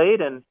was played,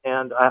 and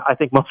I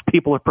think most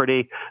people are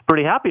pretty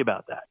happy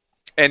about that.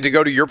 And to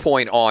go to your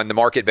point on the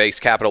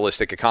market-based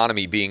capitalistic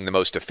economy being the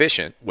most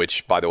efficient,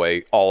 which, by the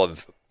way, all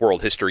of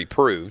world history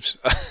proves,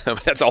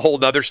 that's a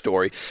whole other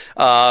story.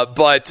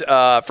 But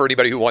for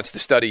anybody who wants to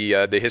study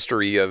the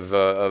history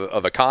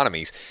of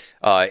economies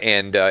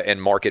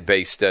and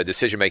market-based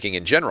decision-making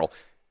in general,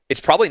 it's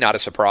probably not a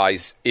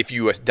surprise if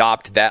you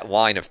adopt that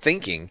line of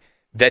thinking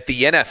that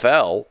the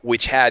NFL,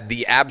 which had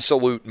the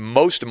absolute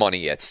most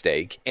money at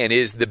stake and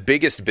is the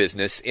biggest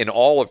business in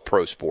all of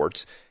pro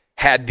sports,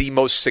 had the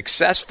most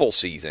successful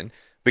season,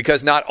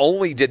 because not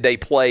only did they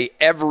play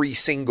every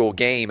single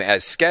game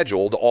as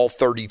scheduled, all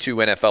 32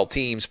 NFL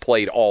teams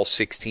played all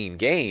 16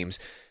 games,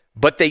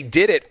 but they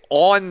did it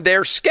on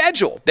their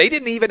schedule. They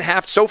didn't even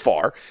have, so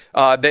far,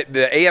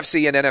 the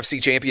AFC and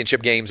NFC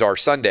championship games are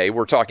Sunday.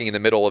 We're talking in the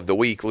middle of the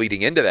week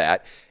leading into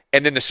that.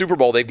 And then the Super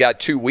Bowl, they've got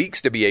 2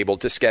 weeks to be able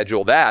to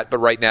schedule that. But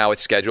right now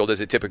it's scheduled,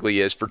 as it typically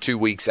is, for 2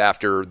 weeks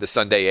after the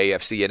Sunday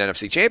AFC and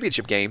NFC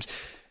championship games.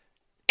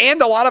 And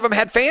a lot of them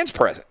had fans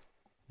present.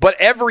 But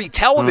every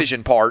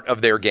television part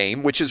of their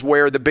game, which is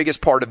where the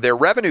biggest part of their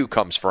revenue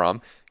comes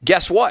from,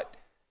 guess what?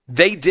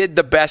 They did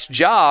the best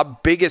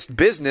job. Biggest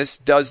business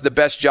does the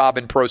best job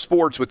in pro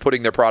sports with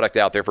putting their product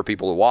out there for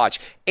people to watch.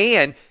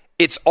 And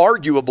it's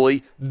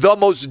arguably the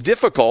most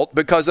difficult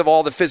because of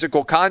all the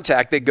physical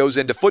contact that goes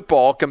into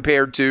football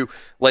compared to,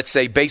 let's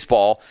say,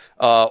 baseball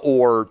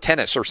or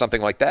tennis or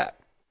something like that.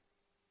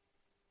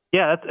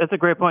 Yeah, that's a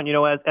great point.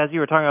 As you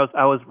were talking,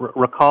 I was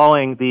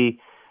recalling the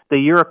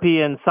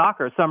European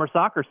summer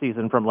soccer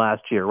season from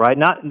last year, right?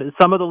 Not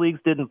some of the leagues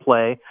didn't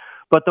play,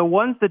 but the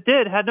ones that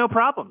did had no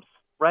problems.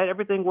 right?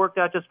 Everything worked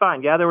out just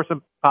fine. Yeah, there were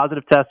some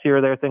positive tests here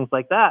or there, things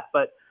like that,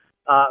 but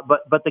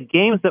the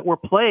games that were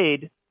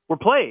played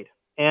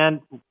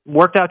and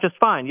worked out just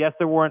fine. Yes,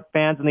 there weren't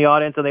fans in the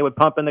audience, and they would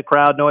pump in the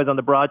crowd noise on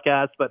the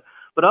broadcast, but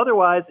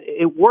otherwise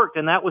it worked,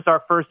 and that was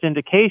our first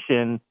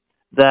indication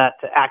that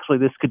actually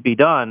this could be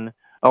done,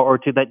 or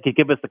that could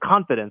give us the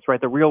confidence,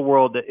 right? The real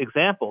world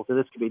examples that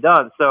this could be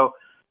done. So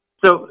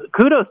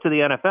kudos to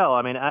the NFL.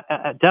 I mean,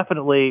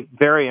 definitely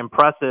very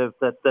impressive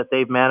that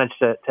they've managed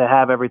to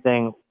have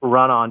everything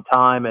run on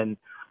time, and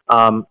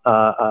part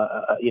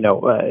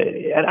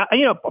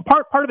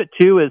of it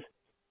too is,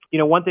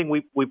 one thing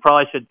we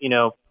probably should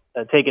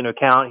take into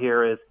account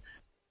here is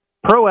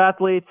pro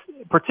athletes,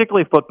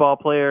 particularly football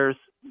players.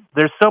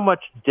 There's so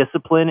much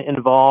discipline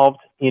involved,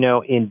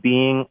 in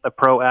being a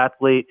pro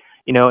athlete.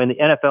 In the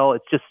NFL,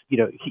 it's just,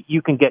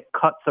 you can get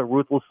cut so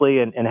ruthlessly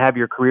and have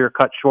your career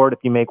cut short if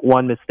you make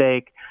one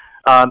mistake.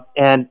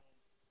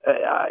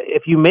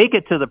 If you make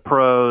it to the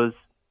pros,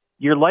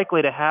 you're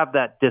likely to have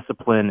that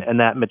discipline and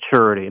that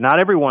maturity.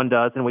 Not everyone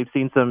does, and we've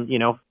seen some,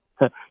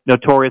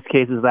 notorious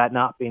cases of that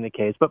not being the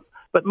case. But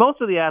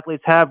most of the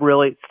athletes have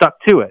really stuck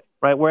to it,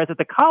 right? Whereas at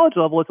the college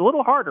level, it's a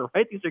little harder,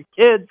 right? These are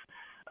kids.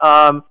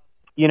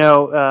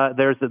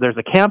 There's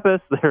a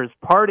campus, there's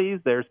parties,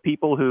 there's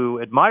people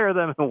who admire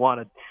them and want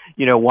to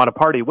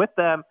party with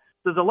them.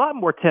 There's a lot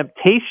more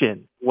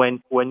temptation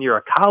when you're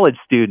a college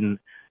student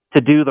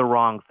to do the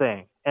wrong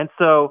thing. And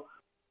so,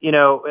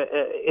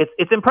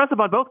 it's impressive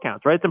on both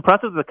counts, right? It's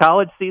impressive the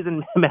college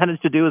season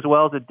managed to do as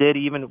well as it did,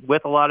 even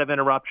with a lot of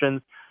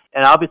interruptions.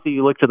 And obviously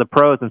you look to the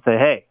pros and say,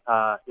 hey,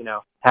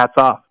 hats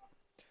off.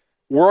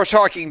 We're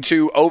talking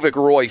to Avik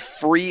Roy.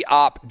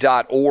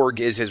 Freeop.org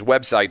is his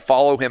website.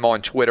 Follow him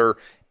on Twitter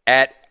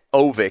at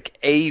Avik,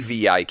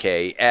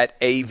 A-V-I-K, at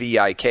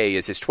A-V-I-K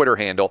is his Twitter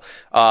handle.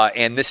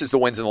 And this is the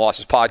Wins and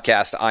Losses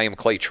podcast. I am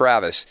Clay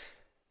Travis.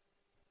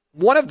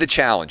 One of the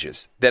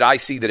challenges that I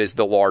see that is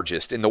the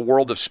largest in the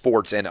world of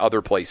sports and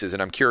other places,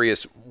 and I'm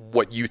curious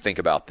what you think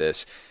about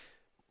this,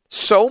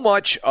 so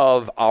much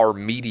of our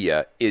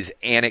media is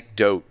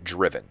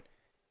anecdote-driven.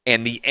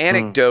 And the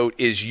anecdote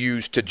is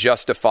used to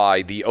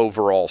justify the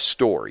overall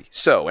story.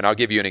 So, and I'll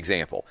give you an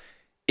example.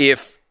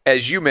 If,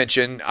 as you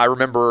mentioned, I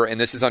remember, and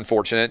this is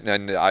unfortunate,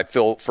 and I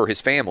feel for his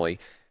family,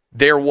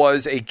 there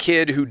was a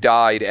kid who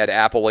died at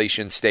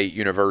Appalachian State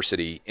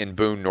University in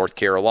Boone, North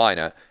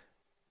Carolina,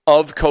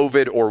 of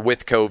COVID or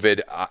with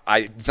COVID.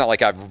 It's not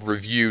like I've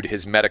reviewed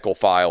his medical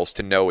files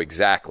to know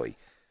exactly.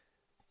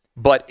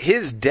 But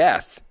his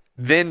death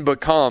then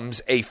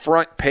becomes a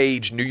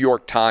front-page New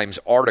York Times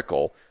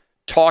article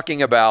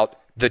talking about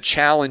the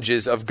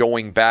challenges of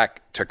going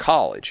back to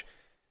college.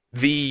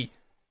 The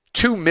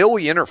 2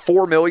 million or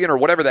 4 million or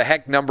whatever the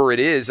heck number it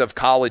is of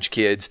college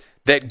kids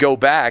that go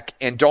back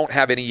and don't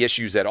have any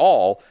issues at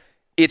all,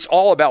 it's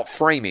all about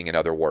framing, in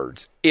other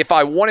words. If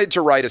I wanted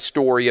to write a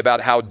story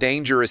about how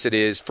dangerous it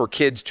is for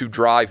kids to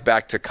drive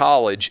back to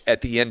college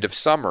at the end of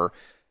summer,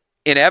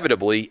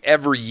 inevitably,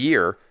 every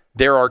year,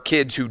 there are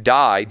kids who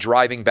die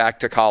driving back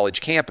to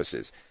college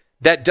campuses.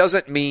 That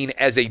doesn't mean,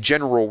 as a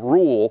general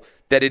rule,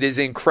 that it is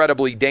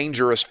incredibly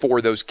dangerous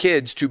for those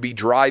kids to be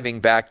driving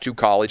back to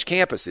college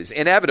campuses.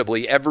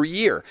 Inevitably, every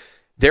year,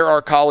 there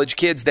are college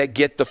kids that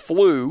get the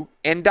flu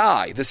and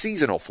die, the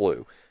seasonal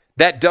flu.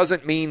 That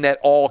doesn't mean that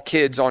all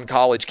kids on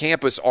college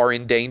campus are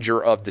in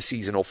danger of the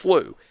seasonal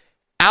flu.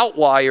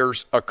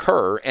 Outliers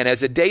occur, and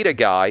as a data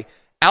guy,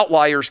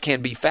 outliers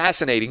can be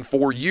fascinating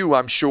for you,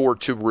 I'm sure,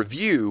 to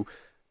review,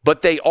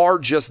 but they are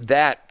just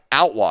that,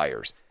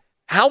 outliers.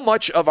 How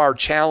much of our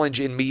challenge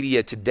in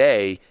media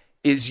today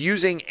is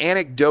using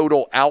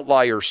anecdotal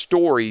outlier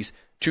stories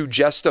to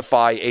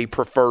justify a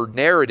preferred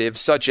narrative,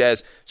 such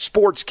as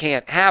sports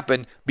can't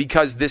happen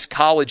because this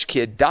college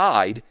kid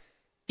died,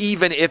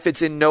 even if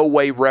it's in no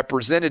way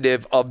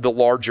representative of the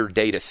larger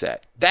data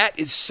set? That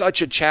is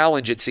such a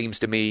challenge, it seems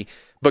to me,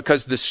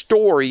 because the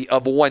story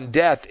of one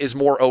death is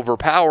more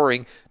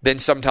overpowering than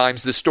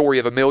sometimes the story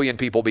of 1 million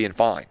people being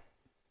fine.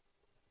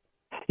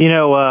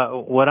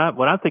 What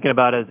I'm thinking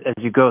about as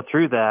you go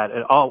through that,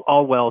 and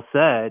all well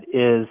said,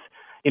 is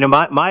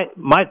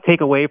my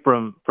takeaway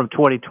from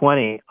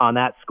 2020 on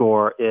that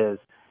score is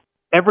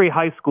every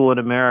high school in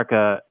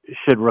America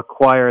should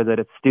require that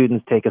its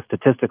students take a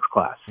statistics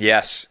class.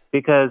 Yes.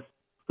 Because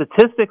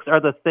statistics are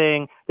the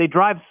thing, they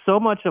drive so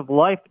much of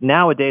life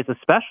nowadays,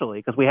 especially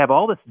because we have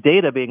all this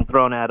data being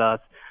thrown at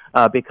us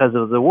because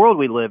of the world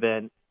we live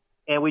in,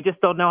 and we just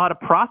don't know how to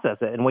process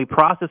it, and we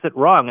process it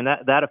wrong, and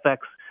that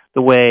affects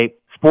the way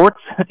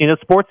sports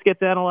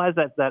gets analyzed.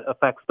 That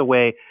affects the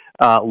way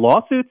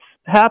lawsuits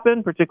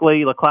happen,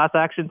 particularly the class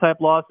action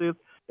type lawsuits.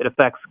 It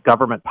affects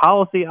government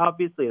policy,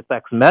 obviously. It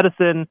affects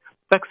medicine. It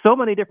affects so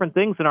many different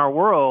things in our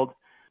world.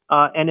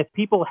 And if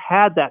people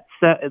had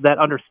that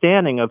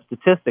understanding of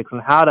statistics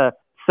and how to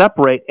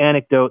separate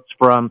anecdotes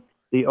from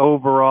the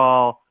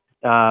overall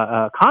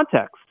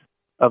context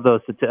of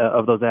those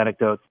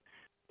anecdotes,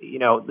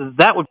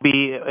 that would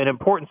be an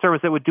important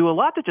service that would do a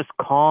lot to just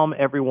calm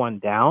everyone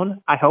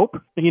down, I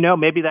hope.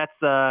 Maybe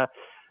that's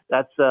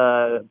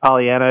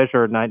Pollyannish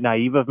or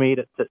naive of me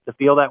to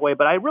feel that way.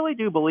 But I really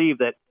do believe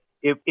that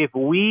if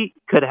we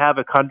could have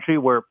a country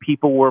where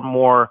people were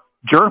more,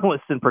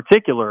 journalists in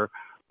particular,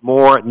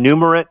 more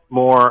numerate,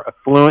 more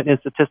fluent in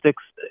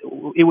statistics,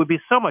 it would be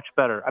so much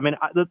better. I mean,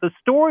 the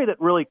story that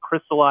really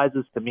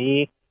crystallizes to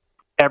me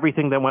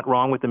everything that went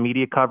wrong with the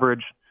media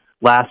coverage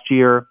last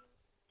year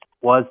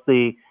was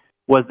the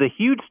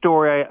huge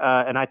story,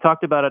 and I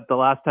talked about it the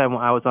last time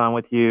I was on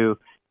with you,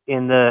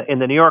 in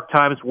the New York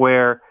Times,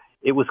 where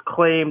it was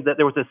claimed that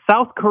there was a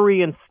South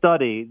Korean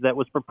study that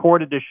was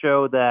purported to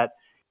show that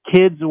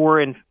kids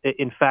were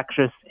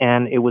infectious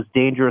and it was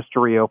dangerous to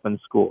reopen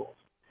schools.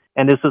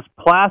 And this was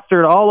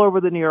plastered all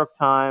over the New York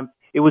Times.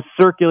 It was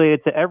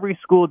circulated to every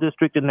school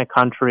district in the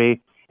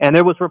country, and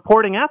there was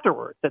reporting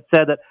afterwards that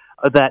said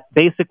that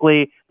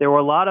basically there were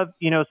a lot of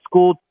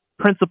school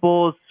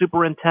principals,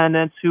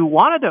 superintendents who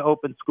wanted to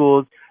open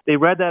schools. They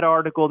read that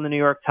article in the New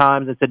York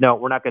Times and said, no,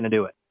 we're not going to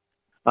do it.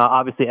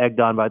 Obviously egged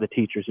on by the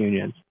teachers'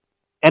 unions.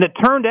 And it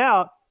turned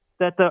out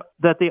that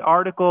the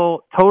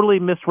article totally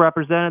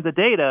misrepresented the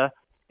data,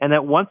 and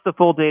that once the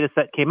full data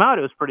set came out,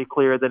 it was pretty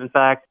clear that, in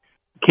fact,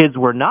 kids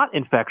were not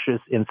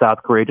infectious in South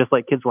Korea, just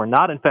like kids were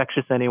not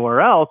infectious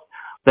anywhere else,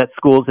 that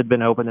schools had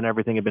been open and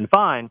everything had been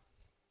fine.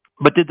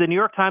 But did the New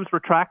York Times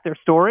retract their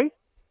story?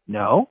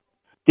 No.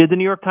 Did the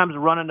New York Times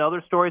run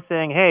another story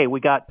saying, hey, we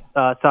got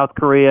South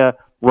Korea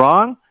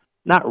wrong?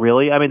 Not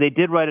really. I mean, they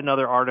did write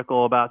another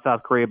article about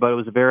South Korea, but it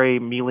was very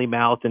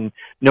mealy-mouthed, and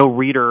no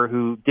reader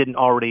who didn't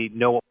already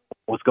know what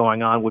was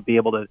going on would be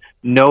able to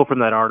know from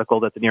that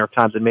article that the New York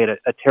Times had made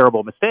a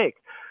terrible mistake.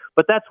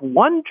 But that's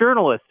one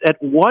journalist at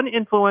one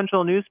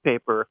influential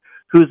newspaper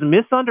whose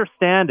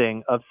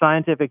misunderstanding of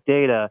scientific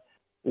data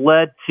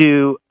led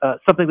to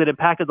something that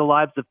impacted the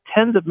lives of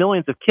tens of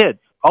millions of kids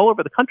all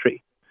over the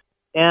country.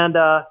 And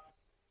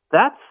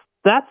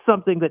that's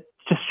something that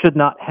just should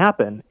not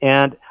happen.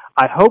 And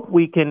I hope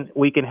we can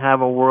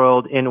have a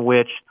world in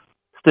which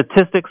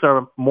statistics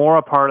are more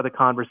a part of the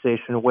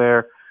conversation,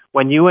 where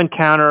when you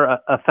encounter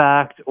a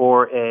fact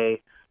or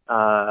a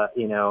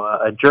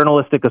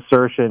journalistic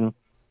assertion,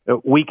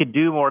 we could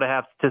do more to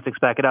have statistics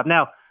back it up.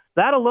 Now,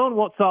 that alone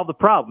won't solve the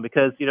problem,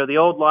 because the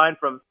old line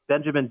from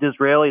Benjamin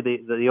Disraeli,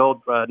 the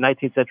old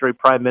 19th century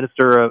prime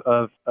minister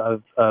of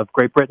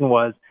Great Britain,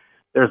 was,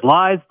 there's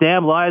lies,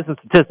 damn lies, and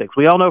statistics.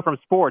 We all know from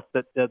sports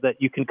that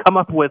you can come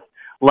up with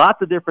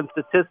lots of different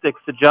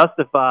statistics to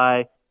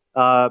justify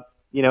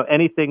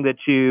anything that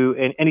you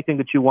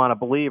want to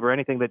believe, or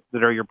anything that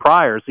are your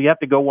priors. So you have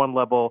to go one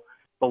level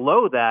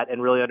below that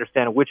and really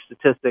understand which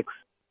statistics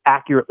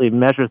accurately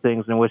measure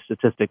things and which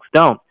statistics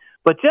don't.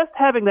 But just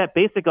having that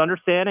basic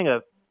understanding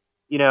of,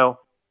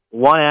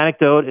 one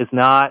anecdote is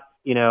not,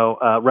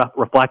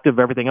 reflective of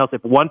everything else.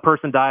 If one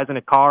person dies in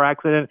a car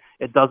accident,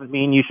 it doesn't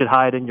mean you should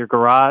hide in your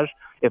garage.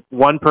 If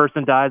one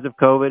person dies of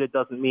COVID, it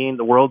doesn't mean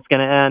the world's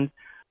going to end.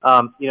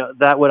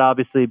 That would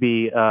obviously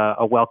be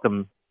a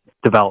welcome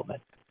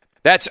development.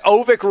 That's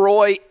Avik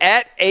Roy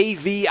at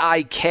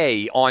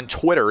AVIK on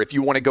Twitter. If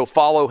you want to go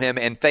follow him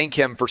and thank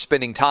him for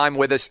spending time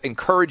with us,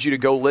 encourage you to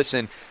go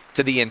listen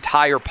to the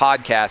entire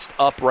podcast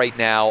up right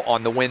now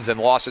on the Wins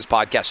and Losses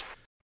podcast.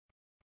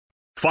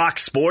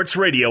 Fox Sports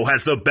Radio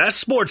has the best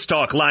sports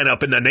talk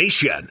lineup in the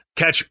nation.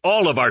 Catch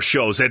all of our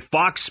shows at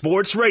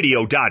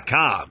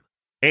foxsportsradio.com.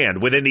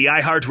 And within the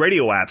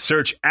iHeartRadio app,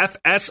 search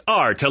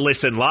FSR to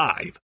listen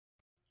live.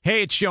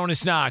 Hey, it's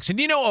Jonas Knox, and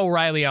you know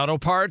O'Reilly Auto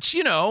Parts.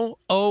 You know,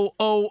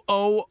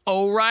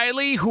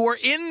 O'Reilly, who are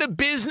in the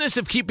business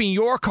of keeping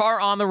your car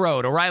on the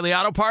road. O'Reilly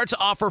Auto Parts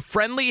offer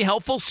friendly,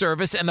 helpful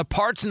service and the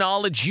parts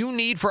knowledge you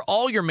need for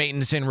all your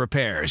maintenance and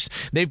repairs.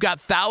 They've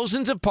got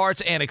thousands of parts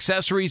and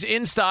accessories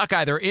in stock,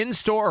 either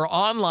in-store or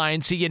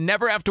online, so you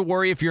never have to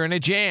worry if you're in a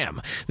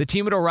jam. The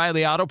team at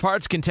O'Reilly Auto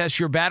Parts can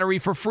test your battery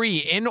for free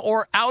in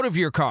or out of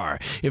your car.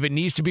 If it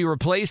needs to be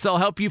replaced, they'll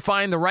help you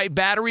find the right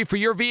battery for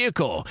your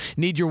vehicle.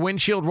 Need your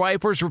windshield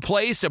wipers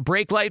replaced, a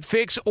brake light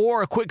fix,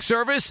 or a quick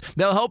service?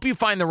 They'll help you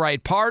find the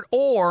right part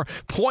or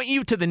point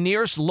you to the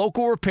nearest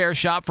local repair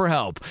shop for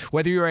help.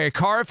 Whether you're a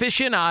car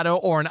aficionado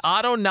or an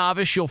auto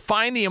novice, you'll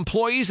find the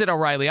employees at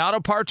O'Reilly Auto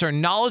Parts are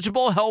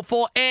knowledgeable,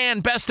 helpful,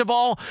 and best of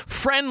all,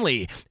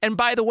 friendly. And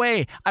by the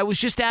way, I was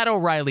just at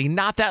O'Reilly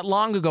not that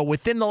long ago,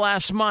 within the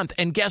last month,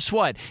 and guess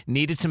what?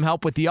 Needed some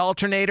help with the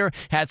alternator,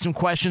 had some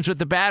questions with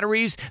the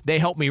batteries. They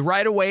helped me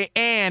right away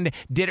and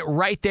did it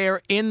right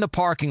there in the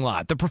parking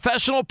lot. The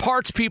professional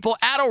parts people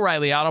at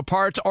O'Reilly Auto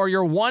Parts are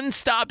your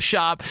one-stop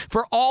shop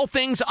for all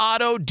things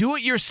auto,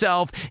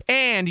 do-it-yourself,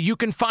 and you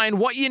can find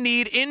what you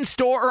need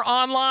in-store or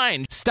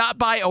online. Stop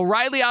by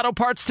O'Reilly Auto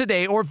Parts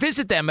today or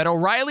visit them at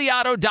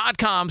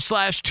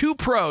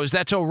O'ReillyAuto.com/2pros.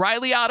 That's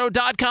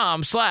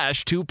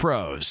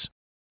O'ReillyAuto.com/2pros.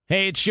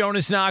 Hey, it's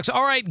Jonas Knox.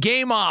 All right,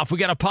 game off. We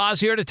got to pause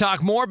here to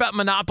talk more about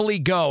Monopoly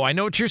Go. I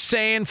know what you're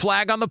saying,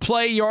 flag on the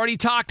play. You already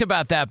talked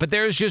about that, but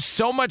there's just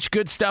so much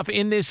good stuff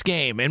in this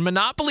game. In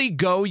Monopoly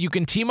Go, you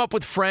can team up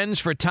with friends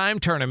for time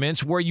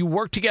tournaments where you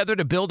work together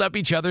to build up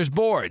each other's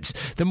boards.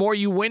 The more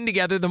you win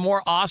together, the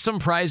more awesome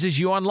prizes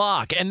you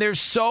unlock. And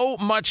there's so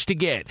much to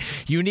get.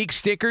 Unique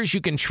stickers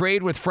you can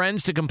trade with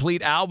friends to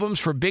complete albums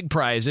for big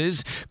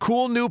prizes,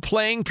 cool new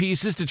playing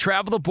pieces to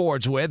travel the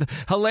boards with,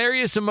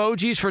 hilarious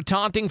emojis for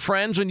taunting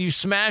friends when you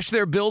smash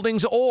their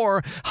buildings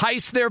or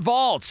heist their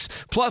vaults.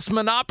 Plus,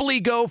 Monopoly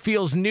Go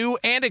feels new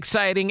and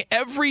exciting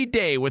every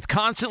day with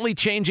constantly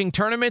changing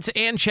tournaments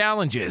and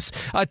challenges.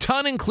 A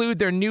ton include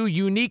their new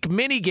unique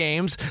mini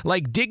games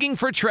like digging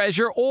for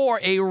treasure or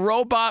a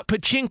robot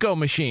pachinko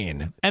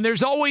machine. And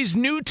there's always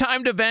new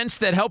timed events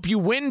that help you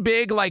win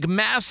big, like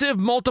massive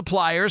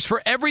multipliers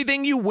for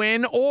everything you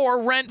win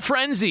or rent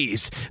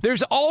frenzies.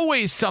 There's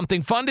always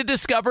something fun to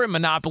discover in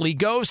Monopoly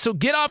Go, so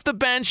get off the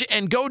bench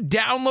and go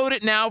download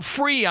it now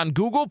free on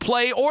Google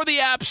Play or the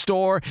App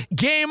Store.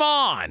 Game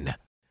on!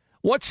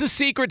 What's the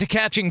secret to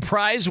catching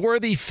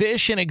prize-worthy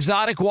fish in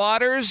exotic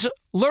waters?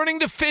 Learning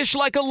to fish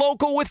like a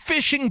local with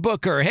Fishing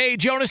Booker. Hey,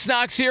 Jonas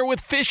Knox here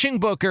with Fishing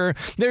Booker.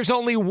 There's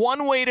only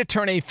one way to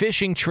turn a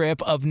fishing trip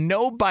of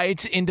no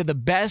bites into the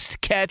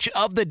best catch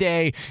of the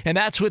day, and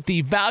that's with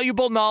the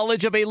valuable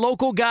knowledge of a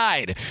local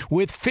guide.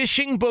 With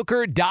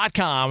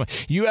FishingBooker.com,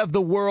 you have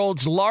the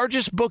world's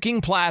largest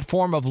booking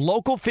platform of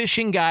local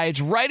fishing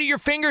guides right at your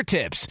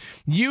fingertips.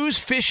 Use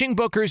Fishing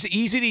Booker's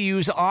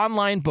easy-to-use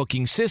online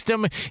booking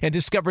system and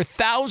discover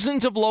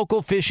thousands of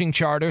local fishing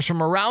charters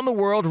from around the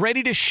world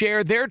ready to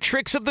share their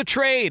tricks of the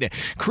trade.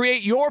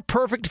 Create your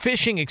perfect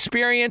fishing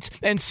experience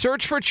and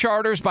search for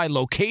charters by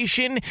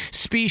location,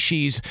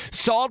 species,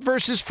 salt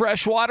versus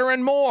freshwater,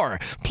 and more.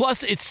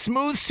 Plus, it's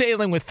smooth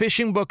sailing with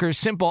Fishing Booker's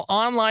simple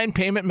online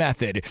payment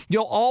method.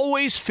 You'll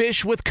always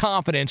fish with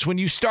confidence when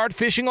you start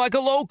fishing like a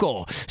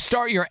local.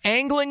 Start your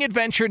angling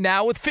adventure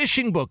now with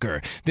Fishing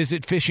Booker.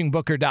 Visit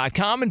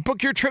FishingBooker.com and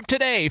book your trip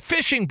today.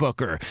 Fishing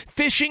Booker.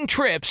 Fishing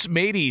trips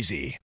made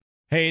easy.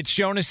 Hey, it's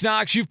Jonas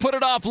Knox. You've put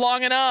it off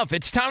long enough.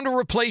 It's time to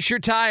replace your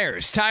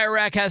tires. Tire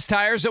Rack has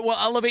tires that will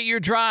elevate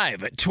your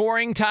drive.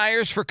 Touring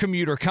tires for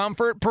commuter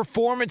comfort,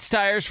 performance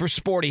tires for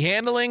sporty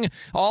handling,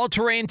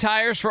 all-terrain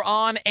tires for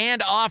on-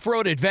 and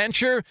off-road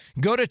adventure.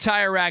 Go to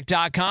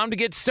TireRack.com to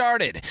get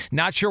started.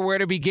 Not sure where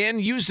to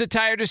begin? Use the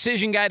Tire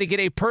Decision Guide to get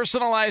a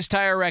personalized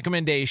tire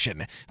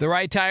recommendation. The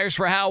right tires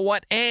for how,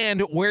 what,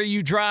 and where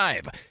you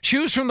drive.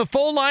 Choose from the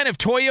full line of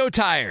Toyo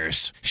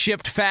tires.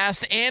 Shipped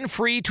fast and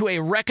free to a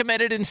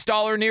recommended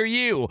installer near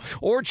you,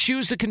 or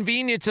choose the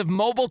convenience of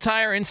mobile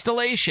tire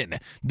installation.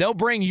 They'll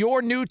bring your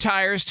new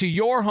tires to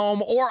your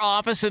home or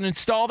office and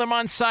install them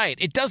on site.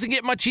 It doesn't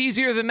get much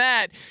easier than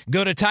that.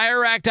 Go to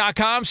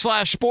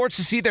TireRack.com/sports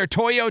to see their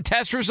Toyo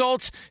test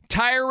results,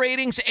 tire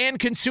ratings, and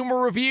consumer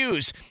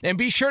reviews. And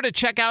be sure to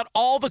check out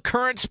all the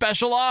current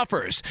special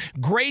offers.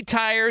 Great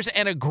tires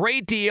and a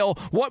great deal.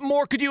 What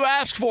more could you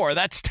ask for?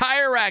 That's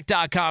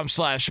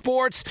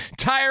TireRack.com/sports.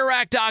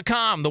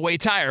 TireRack.com, the way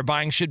tire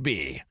buying should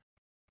be.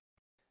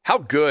 How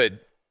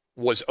good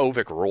was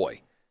Avik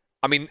Roy?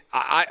 I mean,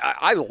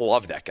 I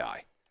love that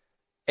guy.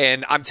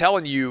 And I'm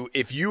telling you,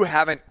 if you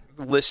haven't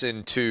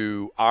listened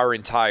to our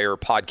entire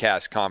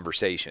podcast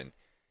conversation,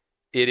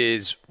 it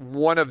is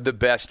one of the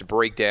best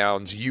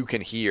breakdowns you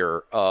can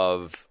hear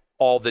of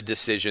all the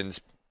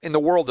decisions in the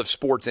world of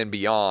sports and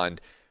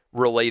beyond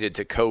related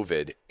to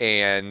COVID.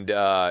 And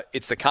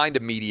it's the kind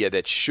of media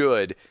that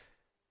should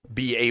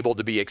be able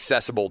to be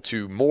accessible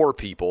to more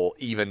people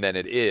even than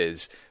it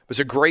is. It was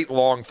a great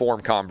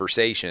long-form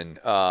conversation.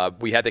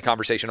 We had the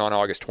conversation on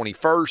August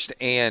 21st,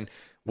 and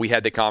we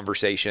had the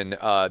conversation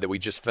that we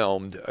just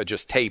filmed,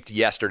 just taped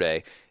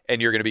yesterday,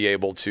 and you're going to be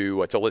able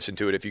to listen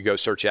to it if you go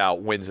search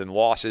out wins and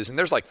losses. And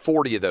there's like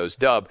 40 of those,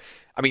 Dub.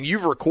 I mean,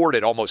 you've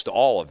recorded almost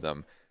all of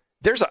them.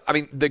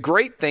 The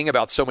great thing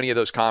about so many of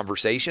those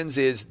conversations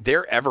is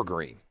they're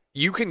evergreen.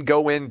 You can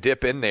go in,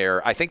 dip in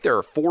there. I think there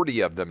are 40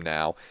 of them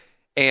now.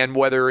 And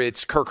whether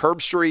it's Kirk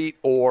Herbstreit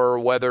or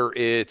whether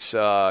it's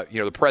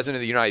the President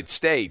of the United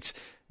States,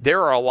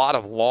 there are a lot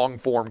of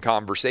long-form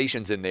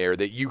conversations in there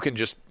that you can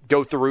just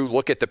go through,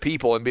 look at the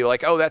people, and be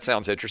like, oh, that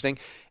sounds interesting.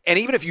 And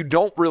even if you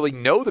don't really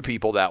know the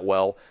people that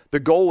well, the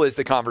goal is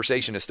the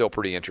conversation is still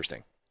pretty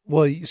interesting.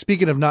 Well,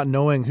 speaking of not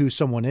knowing who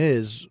someone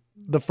is,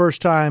 the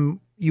first time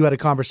you had a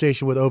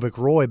conversation with Avik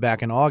Roy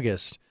back in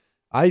August,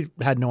 I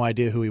had no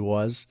idea who he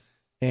was.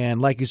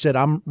 And like you said,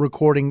 I'm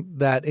recording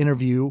that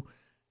interview.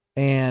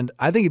 And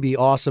I think it'd be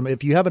awesome.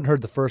 If you haven't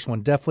heard the first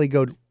one, definitely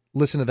go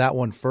listen to that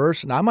one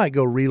first. And I might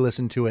go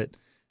re-listen to it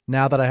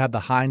now that I have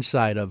the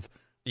hindsight of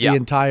the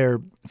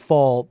entire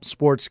fall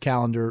sports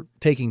calendar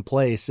taking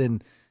place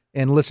and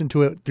listen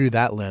to it through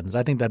that lens.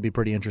 I think that'd be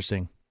pretty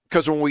interesting.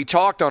 Because when we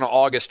talked on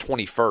August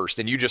 21st,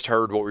 and you just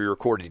heard what we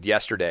recorded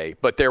yesterday,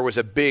 but there was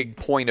a big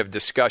point of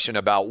discussion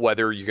about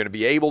whether you're going to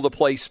be able to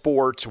play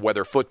sports,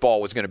 whether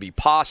football was going to be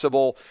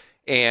possible.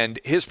 And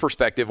his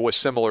perspective was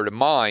similar to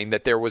mine,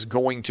 that there was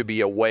going to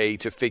be a way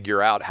to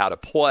figure out how to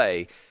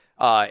play.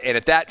 And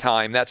at that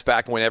time, that's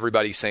back when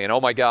everybody's saying, oh,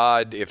 my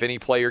God, if any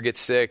player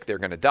gets sick, they're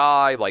going to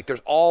die. Like,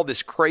 there's all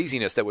this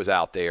craziness that was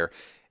out there.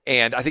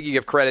 And I think you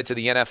give credit to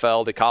the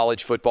NFL, to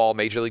college football,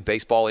 Major League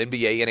Baseball,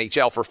 NBA,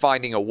 NHL for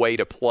finding a way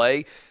to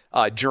play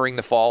during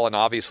the fall. And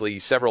obviously,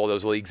 several of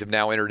those leagues have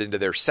now entered into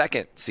their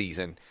second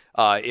season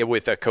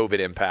with a COVID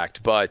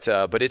impact. But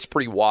it's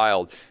pretty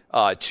wild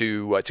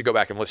to go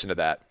back and listen to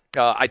that.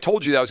 I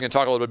told you that I was going to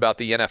talk a little bit about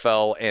the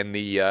NFL and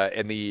the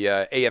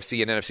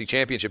AFC and NFC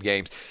championship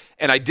games.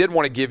 And I did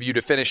want to give you,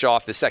 to finish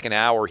off the second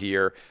hour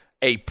here,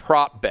 a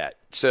prop bet.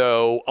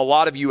 So a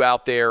lot of you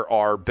out there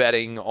are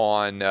betting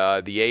on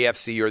the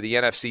AFC or the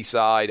NFC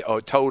side,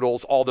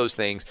 totals, all those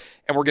things.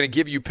 And we're going to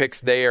give you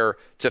picks there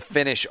to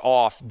finish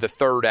off the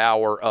third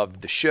hour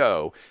of the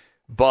show.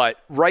 But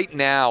right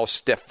now,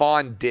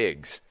 Stefon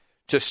Diggs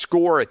to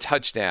score a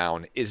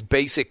touchdown is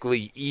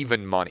basically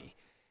even money.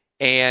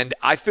 And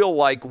I feel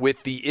like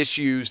with the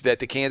issues that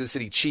the Kansas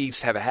City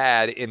Chiefs have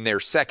had in their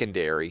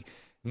secondary,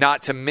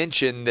 not to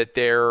mention that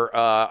there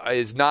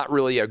is not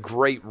really a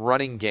great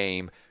running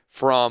game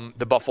from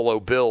the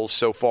Buffalo Bills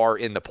so far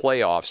in the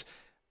playoffs,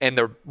 and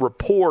the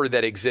rapport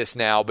that exists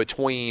now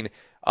between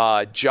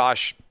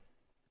Josh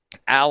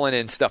Allen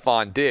and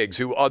Stefon Diggs,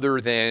 who other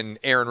than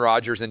Aaron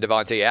Rodgers and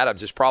Devontae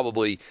Adams is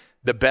probably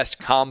the best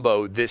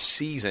combo this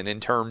season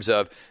in terms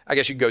of, I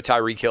guess you could go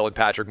Tyreek Hill and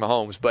Patrick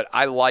Mahomes, but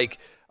I like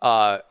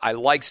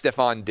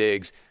Stefon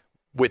Diggs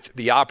with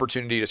the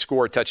opportunity to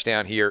score a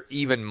touchdown here,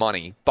 even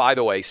money. By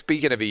the way,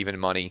 speaking of even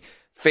money,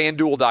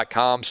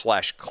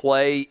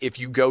 FanDuel.com/Clay. If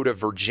you go to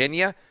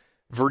Virginia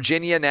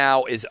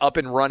now is up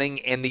and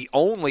running, and the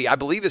only, I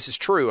believe this is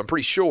true, I'm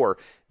pretty sure,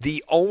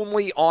 the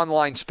only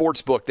online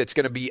sports book that's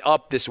going to be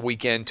up this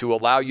weekend to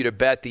allow you to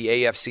bet the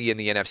AFC and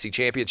the NFC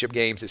championship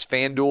games is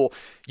FanDuel.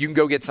 You can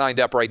go get signed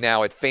up right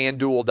now at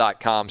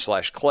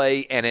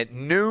FanDuel.com/Clay. And at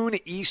noon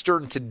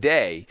Eastern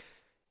today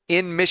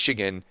in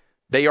Michigan,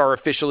 they are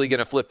officially going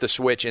to flip the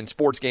switch, and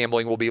sports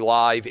gambling will be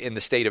live in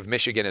the state of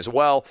Michigan as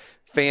well.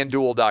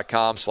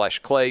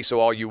 FanDuel.com/Clay, so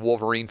all you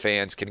Wolverine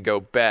fans can go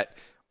bet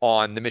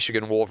on the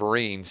Michigan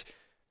Wolverines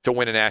to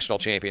win a national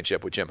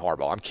championship with Jim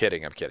Harbaugh. I'm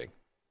kidding.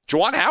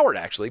 Juwan Howard,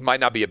 actually, might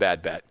not be a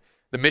bad bet.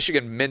 The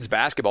Michigan men's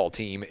basketball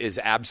team is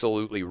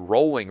absolutely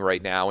rolling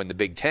right now in the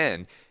Big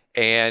Ten,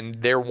 and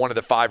they're one of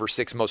the 5 or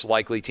 6 most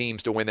likely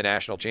teams to win the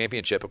national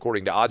championship,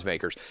 according to odds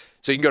makers.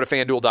 So you can go to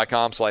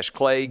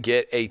FanDuel.com/Clay,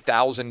 get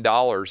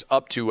 $1,000,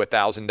 up to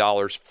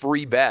 $1,000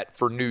 free bet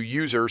for new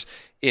users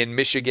in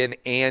Michigan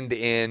and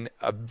in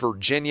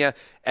Virginia,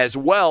 as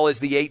well as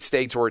the 8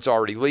 states where it's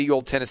already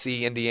legal: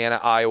 Tennessee, Indiana,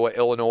 Iowa,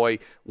 Illinois,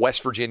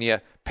 West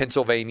Virginia,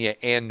 Pennsylvania,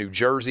 and New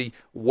Jersey.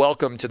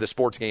 Welcome to the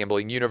sports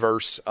gambling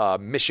universe,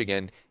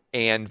 Michigan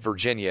and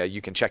Virginia.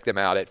 You can check them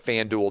out at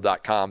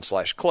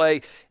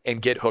FanDuel.com/Clay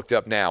and get hooked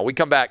up now. We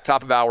come back,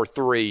 top of hour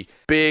 3,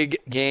 big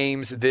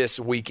games this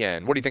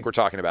weekend. What do you think we're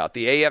talking about?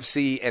 The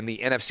AFC and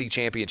the NFC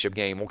championship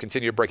game. We'll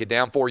continue to break it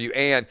down for you,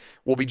 and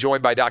we'll be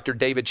joined by Dr.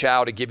 David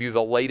Chow to give you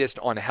the latest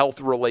on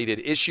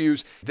health-related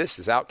issues. This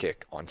is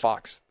Outkick on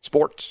Fox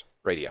Sports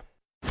Radio.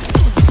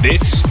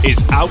 This is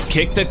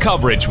Outkick the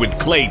Coverage with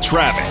Clay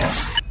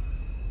Travis.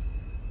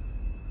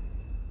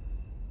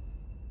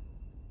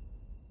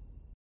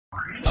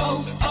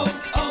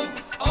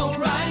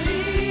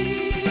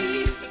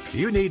 O'Reilly.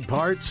 You need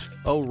parts?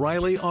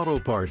 O'Reilly Auto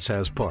Parts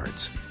has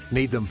parts.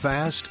 Need them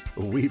fast?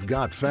 We've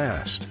got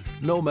fast.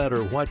 No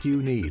matter what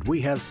you need,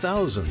 we have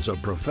thousands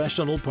of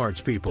professional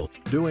parts people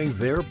doing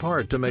their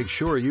part to make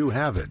sure you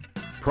have it.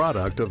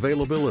 Product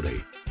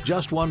availability.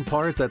 Just one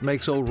part that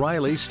makes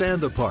O'Reilly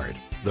stand apart.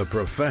 The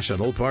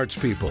professional parts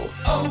people.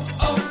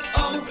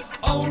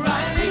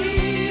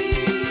 O'Reilly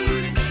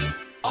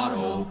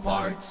Auto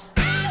Parts.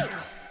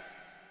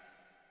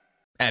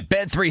 At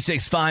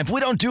Bet365, we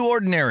don't do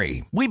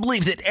ordinary. We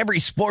believe that every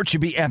sport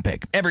should be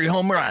epic. Every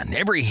home run,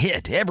 every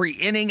hit, every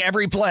inning,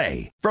 every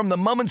play. From the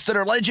moments that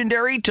are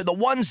legendary to the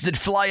ones that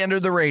fly under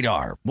the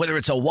radar. Whether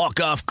it's a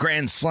walk-off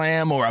grand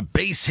slam or a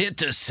base hit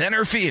to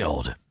center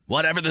field.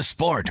 Whatever the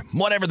sport,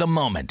 whatever the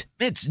moment.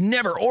 It's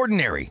never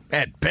ordinary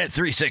at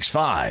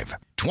Bet365.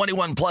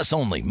 21 plus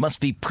only. Must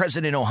be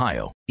present in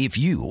Ohio. If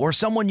you or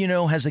someone you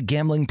know has a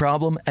gambling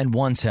problem and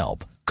wants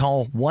help,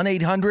 call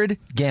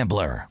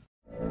 1-800-GAMBLER.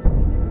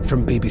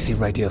 From BBC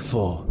Radio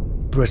 4,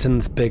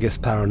 Britain's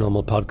biggest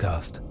paranormal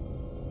podcast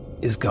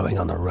is going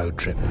on a road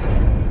trip.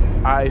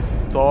 I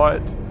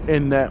thought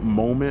in that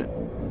moment,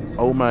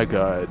 oh my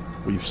God,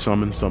 we've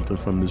summoned something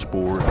from this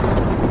board.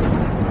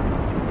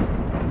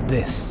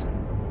 This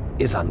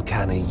is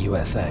Uncanny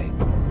USA.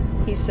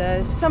 He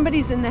says,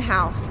 somebody's in the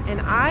house, and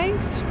I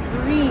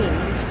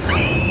screamed.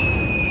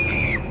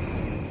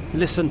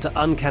 Listen to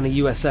Uncanny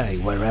USA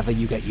wherever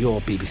you get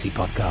your BBC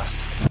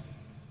podcasts,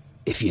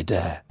 if you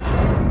dare.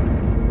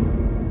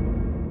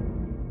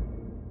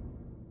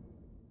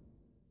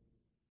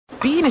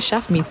 Being a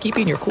chef means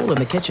keeping your cool in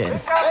the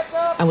kitchen.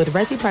 And with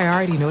Resi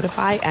Priority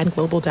Notify and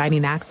Global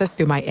Dining Access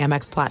through my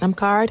Amex Platinum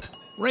card,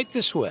 right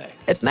this way.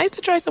 It's nice to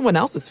try someone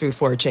else's food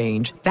for a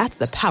change. That's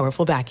the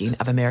powerful backing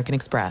of American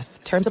Express.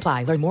 Terms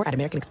apply. Learn more at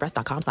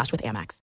americanexpress.com/withAmex.